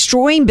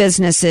 destroying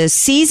businesses,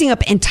 seizing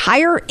up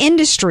entire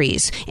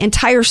industries,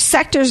 entire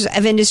sectors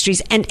of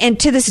industries. And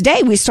to this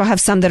day, we still have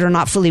some that are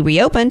not fully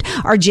reopened.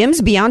 Are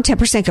gyms beyond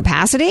 10%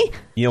 capacity?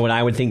 You know what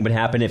I would think would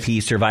happen if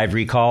he survived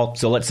recall?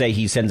 So let's say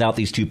he sends out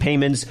these 2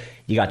 payments.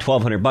 You got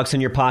 $1,200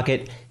 in your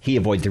pocket. He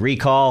avoids the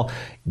recall.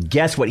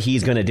 Guess what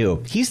he's going to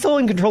do? He's still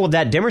in control of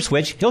that dimmer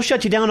switch. He'll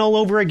shut you down all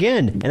over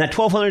again. And that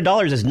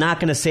 $1,200 is not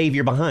going to save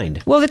your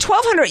behind. Well, the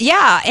 $1,200,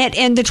 yeah,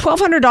 and the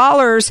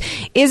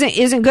 $1,200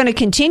 isn't going to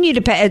continue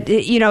to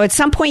pay. You know, at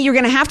some point you're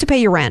going to have to pay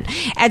your rent.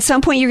 At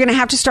some point you're going to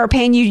have to start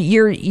paying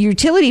your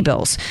utility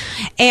bills,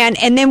 and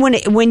then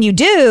when you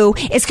do,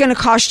 it's going to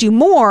cost you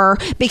more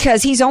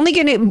because he's only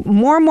going to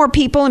more and more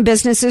people and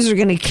businesses are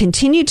going to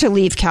continue to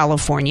leave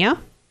California.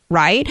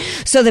 Right.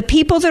 So the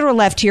people that are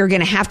left here are going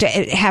to have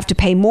to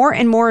pay more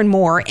and more and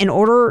more in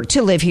order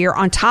to live here.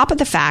 On top of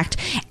the fact,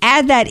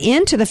 add that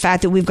into the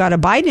fact that we've got a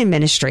Biden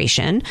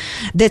administration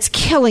that's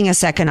killing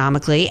us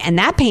economically, and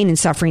that pain and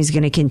suffering is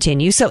going to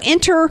continue. So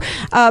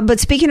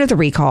but speaking of the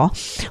recall,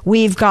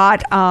 we've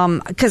got,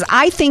 because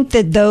I think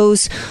that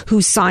those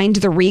who signed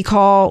the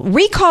recall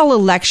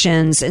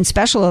elections and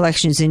special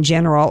elections in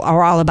general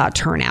are all about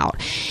turnout.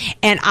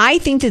 And I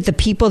think that the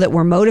people that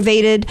were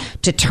motivated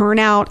to turn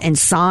out and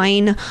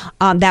sign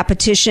that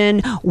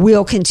petition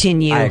will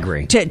continue. I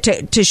agree.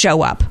 To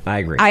show up. I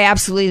agree. I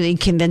absolutely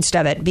convinced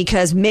of it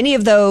because many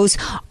of those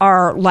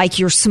are like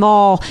your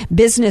small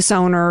business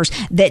owners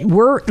that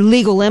were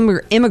legal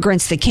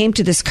immigrants that came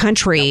to this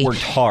country.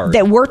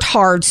 That worked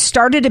hard,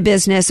 started a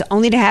business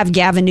only to have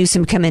Gavin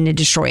Newsom come in and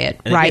destroy it.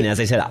 And right. Again,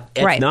 as I said,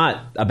 it's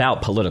not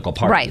about political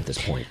party at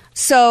this point.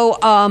 So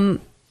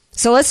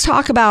let's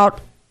talk about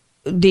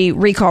the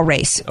recall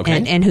race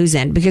and who's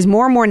in, because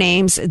more and more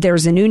names.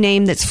 There's a new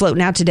name that's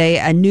floating out today,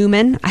 a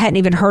Newman. I hadn't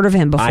even heard of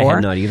him before. I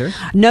had not either.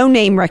 No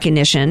name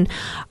recognition.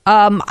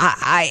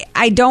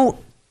 I don't,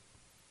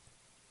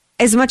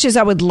 as much as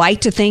I would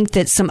like to think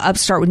that some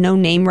upstart with no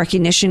name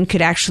recognition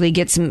could actually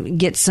get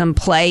some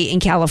play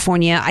in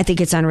California, I think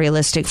it's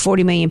unrealistic.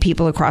 40 million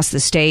people across the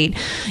state.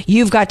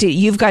 You've got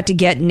to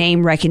get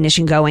name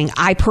recognition going.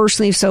 I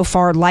personally so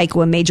far like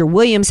what Major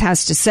Williams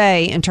has to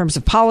say in terms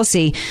of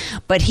policy,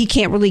 but he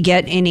can't really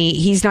get any.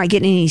 He's not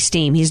getting any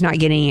steam. He's not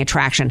getting any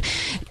traction.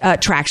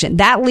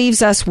 That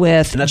leaves us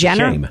with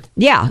Jenner. A shame.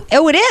 Yeah.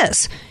 Oh, it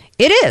is.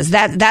 It is.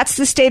 That's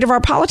the state of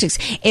our politics.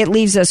 It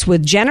leaves us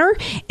with Jenner.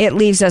 It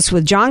leaves us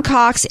with John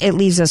Cox. It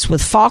leaves us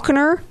with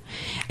Faulconer.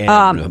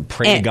 And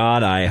pray to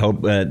God, I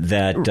hope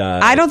that...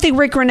 I don't think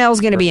Rick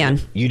Grenell's going to be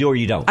in. You do or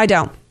you don't? I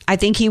don't. I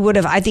think he would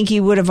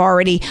have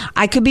already.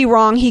 I could be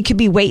wrong. He could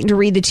be waiting to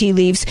read the tea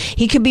leaves.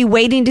 He could be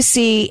waiting to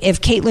see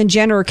if Caitlyn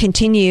Jenner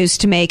continues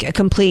to make a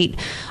complete,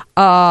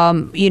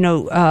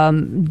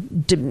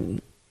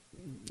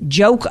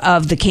 joke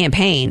of the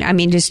campaign. I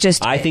mean, it's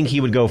just... I think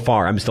he would go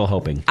far. I'm still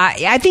hoping.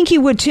 I think he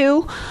would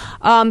too,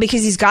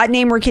 because he's got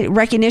name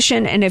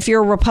recognition. And if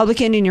you're a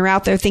Republican and you're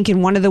out there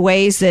thinking one of the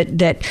ways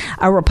that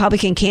a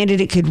Republican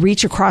candidate could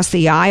reach across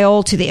the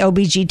aisle to the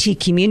LGBT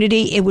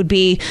community, it would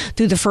be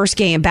through the first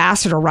gay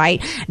ambassador,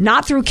 right?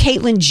 Not through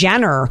Caitlyn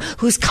Jenner,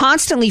 who's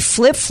constantly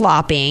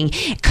flip-flopping,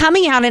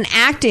 coming out and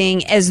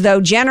acting as though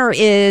Jenner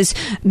is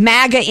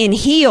MAGA in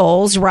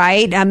heels,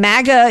 right? A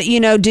MAGA,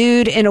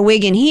 dude in a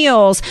wig and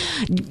heels.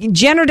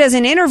 Jenner does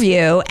an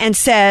interview and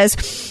says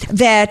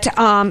that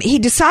he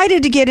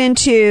decided to get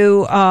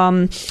into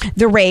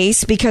the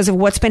race because of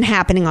what's been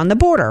happening on the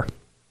border.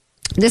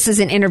 This is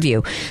an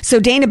interview. So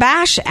Dana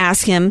Bash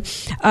asked him,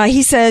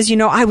 he says,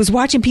 I was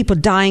watching people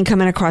dying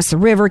coming across the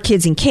river,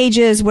 kids in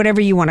cages,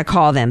 whatever you want to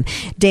call them.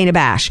 Dana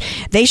Bash.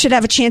 They should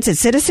have a chance at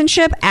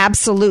citizenship?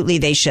 Absolutely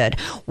they should.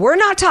 We're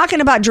not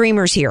talking about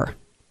dreamers here.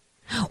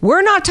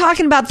 We're not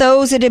talking about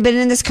those that have been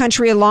in this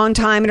country a long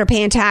time and are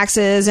paying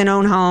taxes and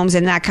own homes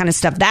and that kind of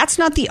stuff. That's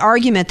not the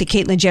argument that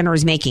Caitlyn Jenner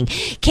is making.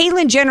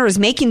 Caitlyn Jenner is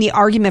making the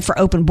argument for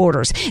open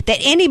borders, that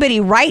anybody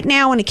right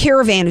now in a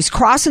caravan who's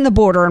crossing the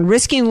border and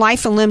risking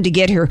life and limb to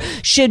get here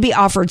should be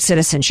offered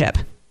citizenship.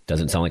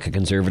 Doesn't sound like a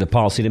conservative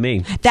policy to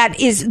me. That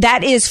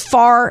is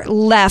far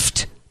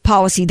left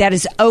policy. That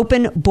is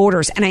open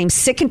borders. And I am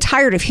sick and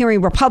tired of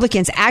hearing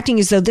Republicans acting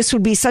as though this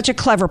would be such a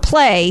clever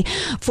play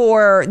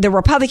for the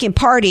Republican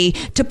Party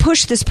to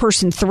push this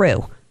person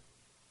through.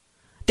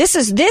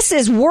 This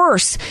is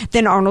worse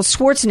than Arnold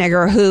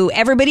Schwarzenegger, who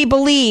everybody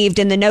believed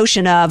in the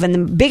notion of, and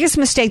the biggest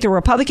mistake the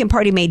Republican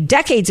Party made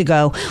decades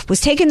ago was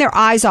taking their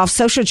eyes off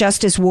social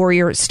justice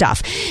warrior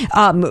stuff,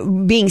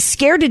 being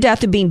scared to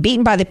death of being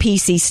beaten by the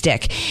PC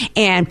stick,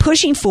 and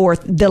pushing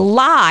forth the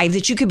lie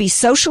that you could be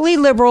socially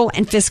liberal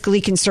and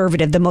fiscally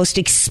conservative. The most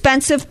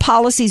expensive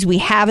policies we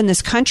have in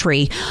this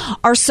country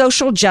are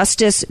social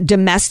justice,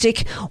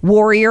 domestic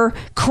warrior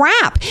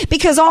crap,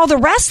 because all the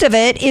rest of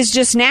it is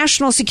just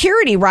national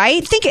security,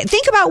 right?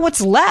 Think about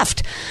what's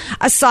left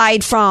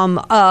aside from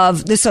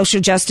of the social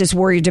justice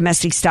warrior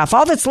domestic stuff.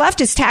 All that's left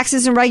is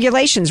taxes and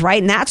regulations,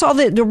 right? And that's all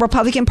the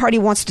Republican Party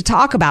wants to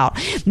talk about.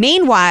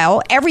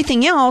 Meanwhile,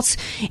 everything else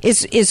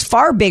is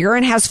far bigger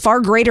and has far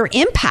greater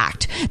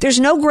impact. There's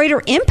no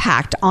greater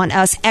impact on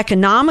us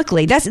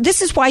economically.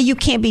 This is why you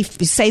can't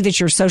say that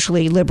you're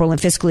socially liberal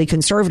and fiscally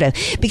conservative,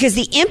 because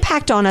the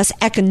impact on us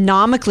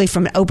economically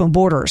from open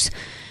borders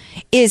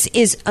is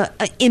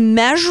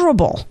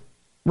immeasurable.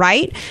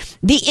 Right?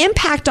 The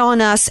impact on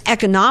us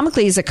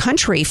economically as a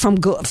country from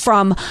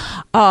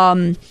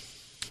the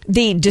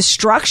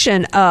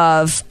destruction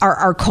of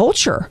our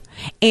culture,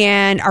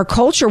 and our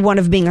culture, one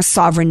of being a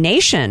sovereign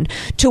nation,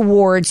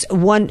 towards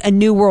a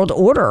new world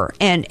order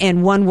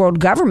and one world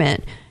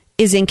government,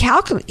 is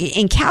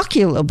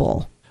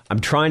incalculable. I'm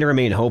trying to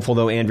remain hopeful,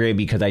 though, Andrea,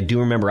 because I do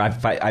remember,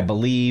 I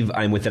believe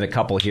I'm within a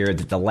couple here,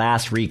 that the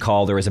last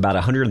recall, there was about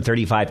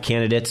 135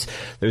 candidates.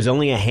 There's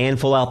only a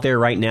handful out there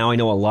right now. I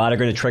know a lot are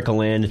going to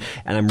trickle in,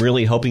 and I'm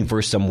really hoping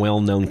for some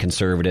well-known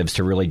conservatives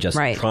to really just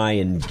try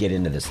and get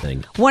into this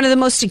thing. One of the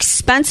most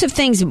expensive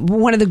things,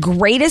 one of the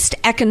greatest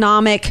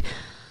economic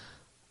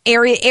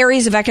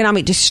areas of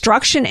economic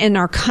destruction in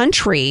our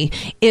country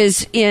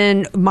is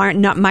in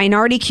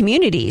minority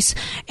communities,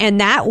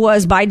 and that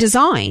was by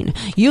design.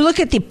 You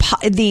look at the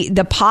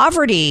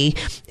poverty.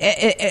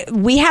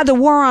 We had the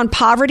war on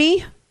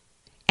poverty,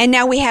 and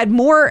now we had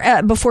more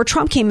before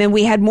Trump came in.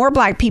 We had more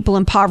black people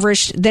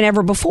impoverished than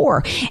ever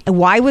before. And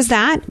why was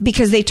that?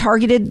 Because they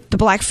targeted the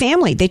black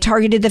family. They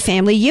targeted the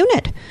family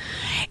unit,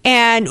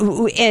 and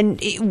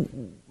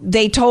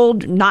they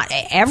told not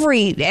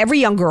every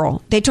young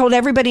girl. They told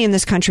everybody in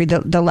this country,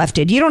 the left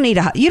did. You don't need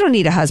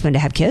a husband to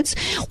have kids.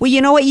 Well,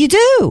 you know what you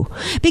do,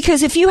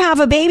 because if you have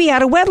a baby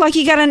out of wedlock,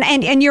 you got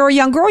and you're a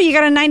young girl, you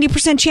got a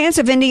 90% chance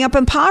of ending up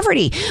in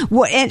poverty.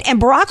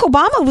 And Barack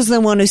Obama was the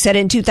one who said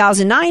it in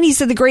 2009. He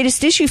said the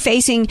greatest issue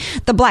facing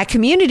the black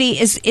community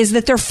is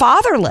that they're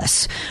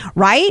fatherless,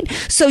 right?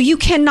 So you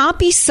cannot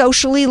be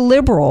socially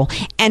liberal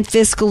and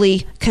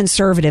fiscally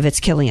conservative.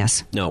 It's killing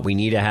us. No, we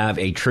need to have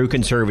a true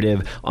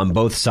conservative on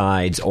both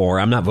sides, or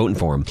I'm not voting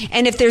for him.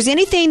 And if there's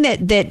anything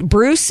that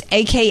Bruce,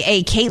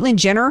 aka Caitlyn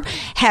Jenner,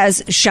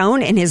 has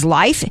shown in his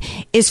life,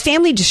 is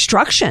family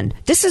destruction.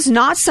 This is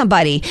not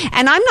somebody,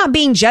 and I'm not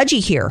being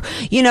judgy here.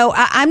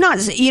 I'm not.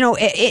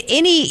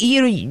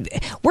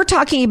 We're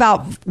talking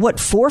about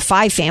what, 4 or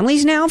 5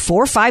 families now,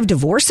 4 or 5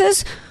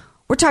 divorces.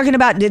 We're talking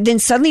about then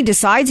suddenly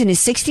decides in his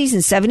 60s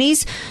and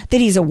 70s that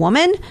he's a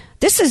woman.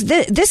 This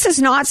is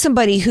not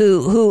somebody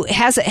who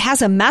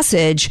has a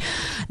message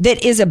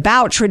that is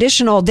about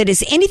traditional, that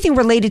is anything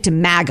related to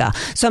MAGA.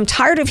 So I'm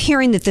tired of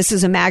hearing that this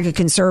is a MAGA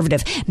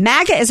conservative.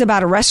 MAGA is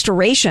about a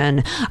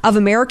restoration of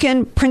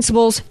American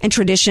principles and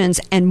traditions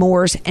and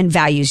mores and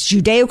values,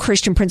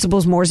 Judeo-Christian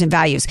principles, mores, and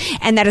values.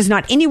 And that is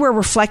not anywhere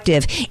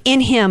reflective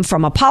in him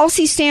from a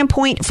policy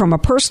standpoint, from a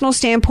personal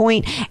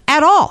standpoint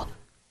at all.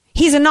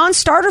 He's a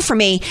non-starter for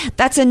me.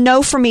 That's a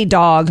no for me,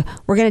 dog.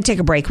 We're going to take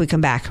a break. We come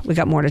back. We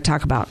got more to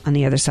talk about on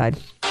the other side.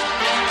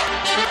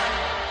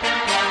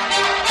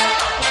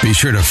 Be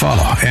sure to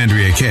follow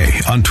Andrea Kaye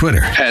on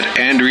Twitter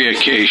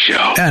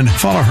 @AndreaKaye and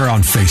follow her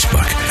on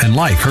Facebook and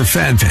like her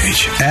fan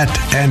page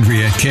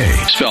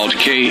 @AndreaKaye. Spelled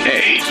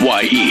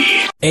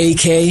Kaye.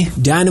 AK,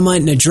 Dynamite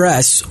and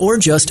Address, or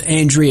just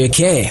Andrea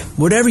Kaye.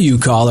 Whatever you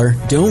call her,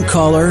 don't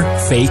call her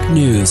fake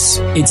news.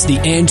 It's the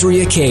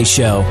Andrea Kaye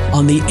Show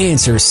on The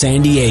Answer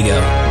San Diego.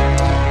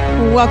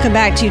 Welcome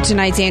back to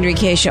tonight's Andrea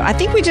Kaye Show. I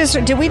think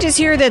did we just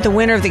hear that the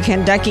winner of the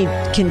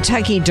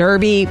Kentucky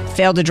Derby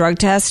failed a drug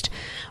test?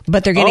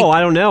 But they're going to... Oh,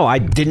 I don't know. I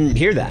didn't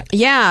hear that.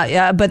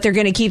 Yeah, but they're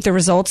going to keep the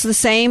results the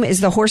same.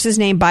 Is the horse's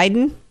name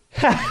Biden?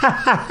 But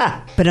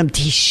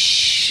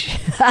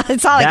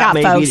that's all I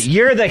got, folks.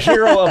 You're the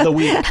hero of the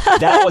week.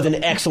 That was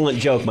an excellent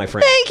joke, my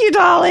friend. Thank you,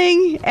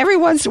 darling. Every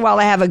once in a while,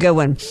 I have a good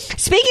one.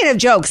 Speaking of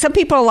jokes, some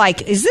people are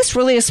like, "Is this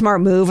really a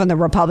smart move on the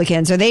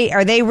Republicans? Are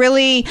they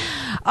really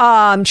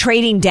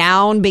trading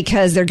down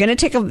because they're going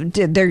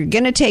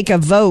to take a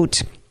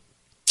vote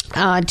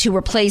to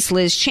replace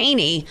Liz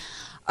Cheney?"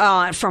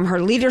 From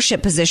her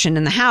leadership position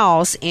in the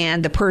House,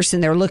 and the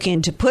person they're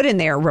looking to put in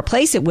there,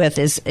 replace it with,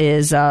 is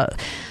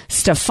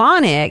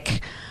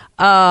Stefanik.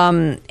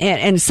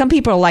 And some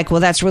people are like,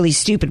 well, that's really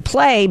stupid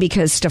play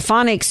because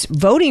Stefanik's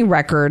voting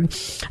record,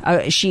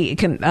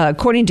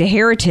 according to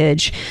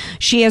Heritage,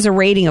 she has a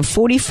rating of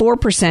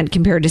 44%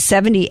 compared to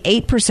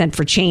 78%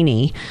 for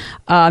Cheney.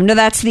 No,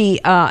 that's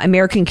the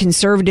American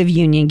Conservative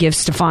Union gives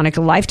Stefanik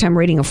a lifetime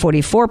rating of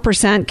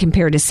 44%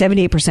 compared to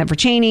 78% for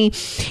Cheney.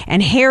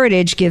 And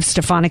Heritage gives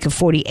Stefanik a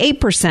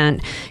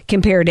 48%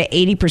 compared to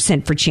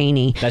 80% for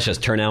Cheney. That's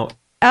just turnout?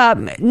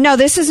 No,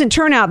 this isn't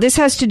turnout. This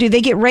has to do,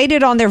 they get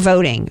rated on their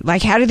voting.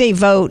 Like, how do they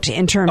vote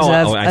in terms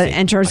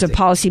of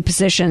policy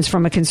positions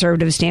from a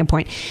conservative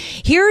standpoint?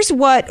 Here's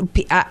what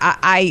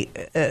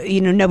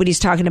nobody's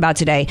talking about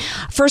today.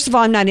 First of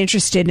all, I'm not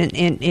interested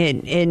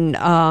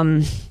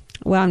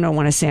well, I don't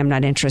want to say I'm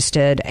not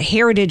interested.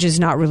 Heritage is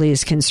not really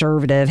as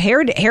conservative.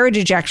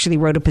 Heritage actually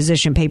wrote a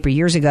position paper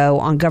years ago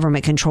on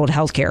government-controlled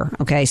healthcare.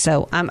 Okay,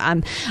 so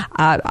I'm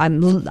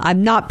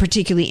not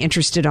particularly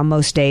interested on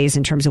most days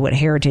in terms of what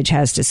Heritage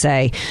has to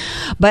say,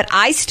 but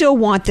I still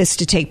want this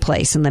to take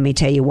place, and let me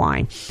tell you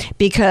why.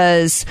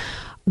 Because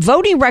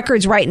voting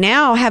records right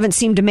now haven't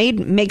seemed to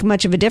make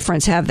much of a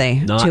difference, have they?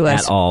 Not to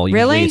us? At all.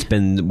 Really? Usually it's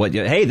been,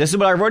 hey, this is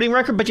what our voting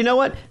record, but you know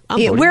what?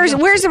 Where's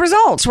the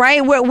results, right?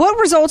 What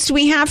results do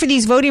we have for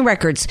these voting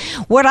records?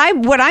 What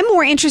I'm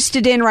more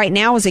interested in right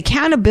now is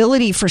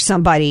accountability for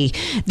somebody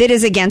that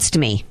is against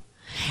me.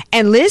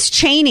 And Liz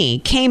Cheney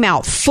came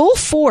out full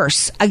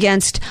force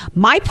against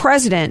my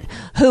president,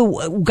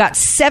 who got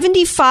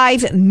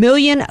 75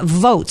 million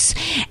votes.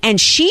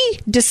 And she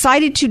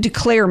decided to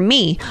declare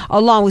me,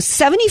 along with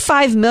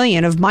 75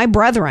 million of my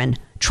brethren,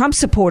 Trump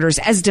supporters,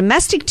 as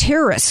domestic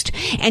terrorists.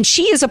 And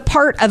she is a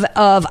part of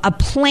a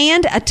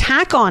planned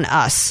attack on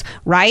us,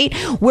 right?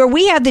 Where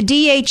we have the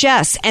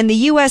DHS and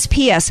the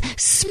USPS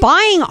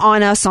spying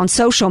on us on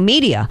social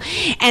media,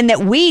 and that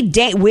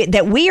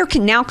we are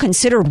now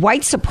considered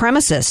white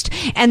supremacist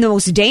and the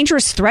most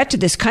dangerous threat to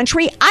this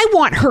country. I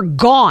want her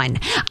gone.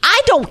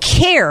 I don't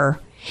care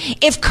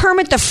if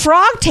Kermit the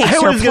Frog takes her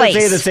place. I was going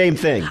to say the same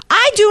thing.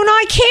 I do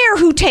not care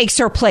who takes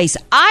her place.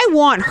 I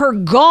want her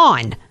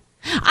gone.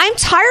 I'm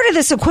tired of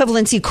this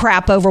equivalency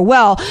crap over,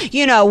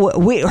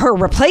 her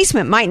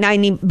replacement might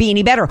not be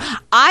any better.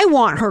 I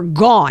want her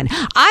gone.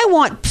 I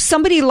want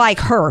somebody like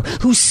her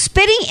who's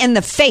spitting in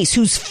the face,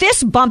 who's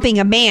fist bumping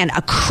a man,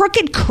 a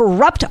crooked,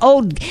 corrupt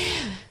old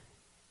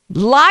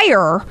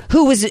liar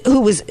who was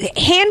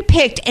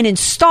handpicked and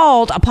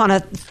installed upon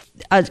a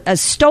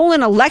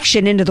stolen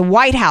election into the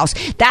White House.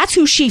 That's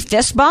who she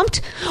fist bumped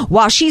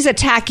while she's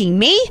attacking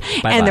me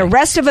and the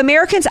rest of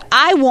Americans.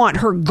 I want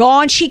her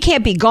gone. She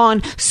can't be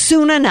gone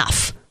soon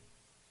enough.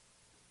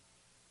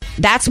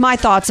 That's my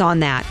thoughts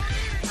on that.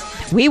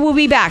 We will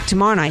be back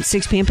tomorrow night,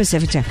 6 p.m.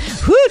 Pacific time.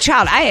 Whoo,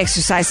 child, I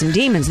exercised some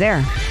demons there.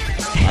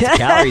 Lots of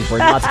calories,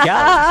 lots of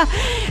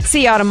calories.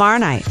 See y'all tomorrow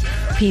night.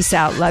 Peace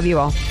out. Love you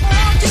all.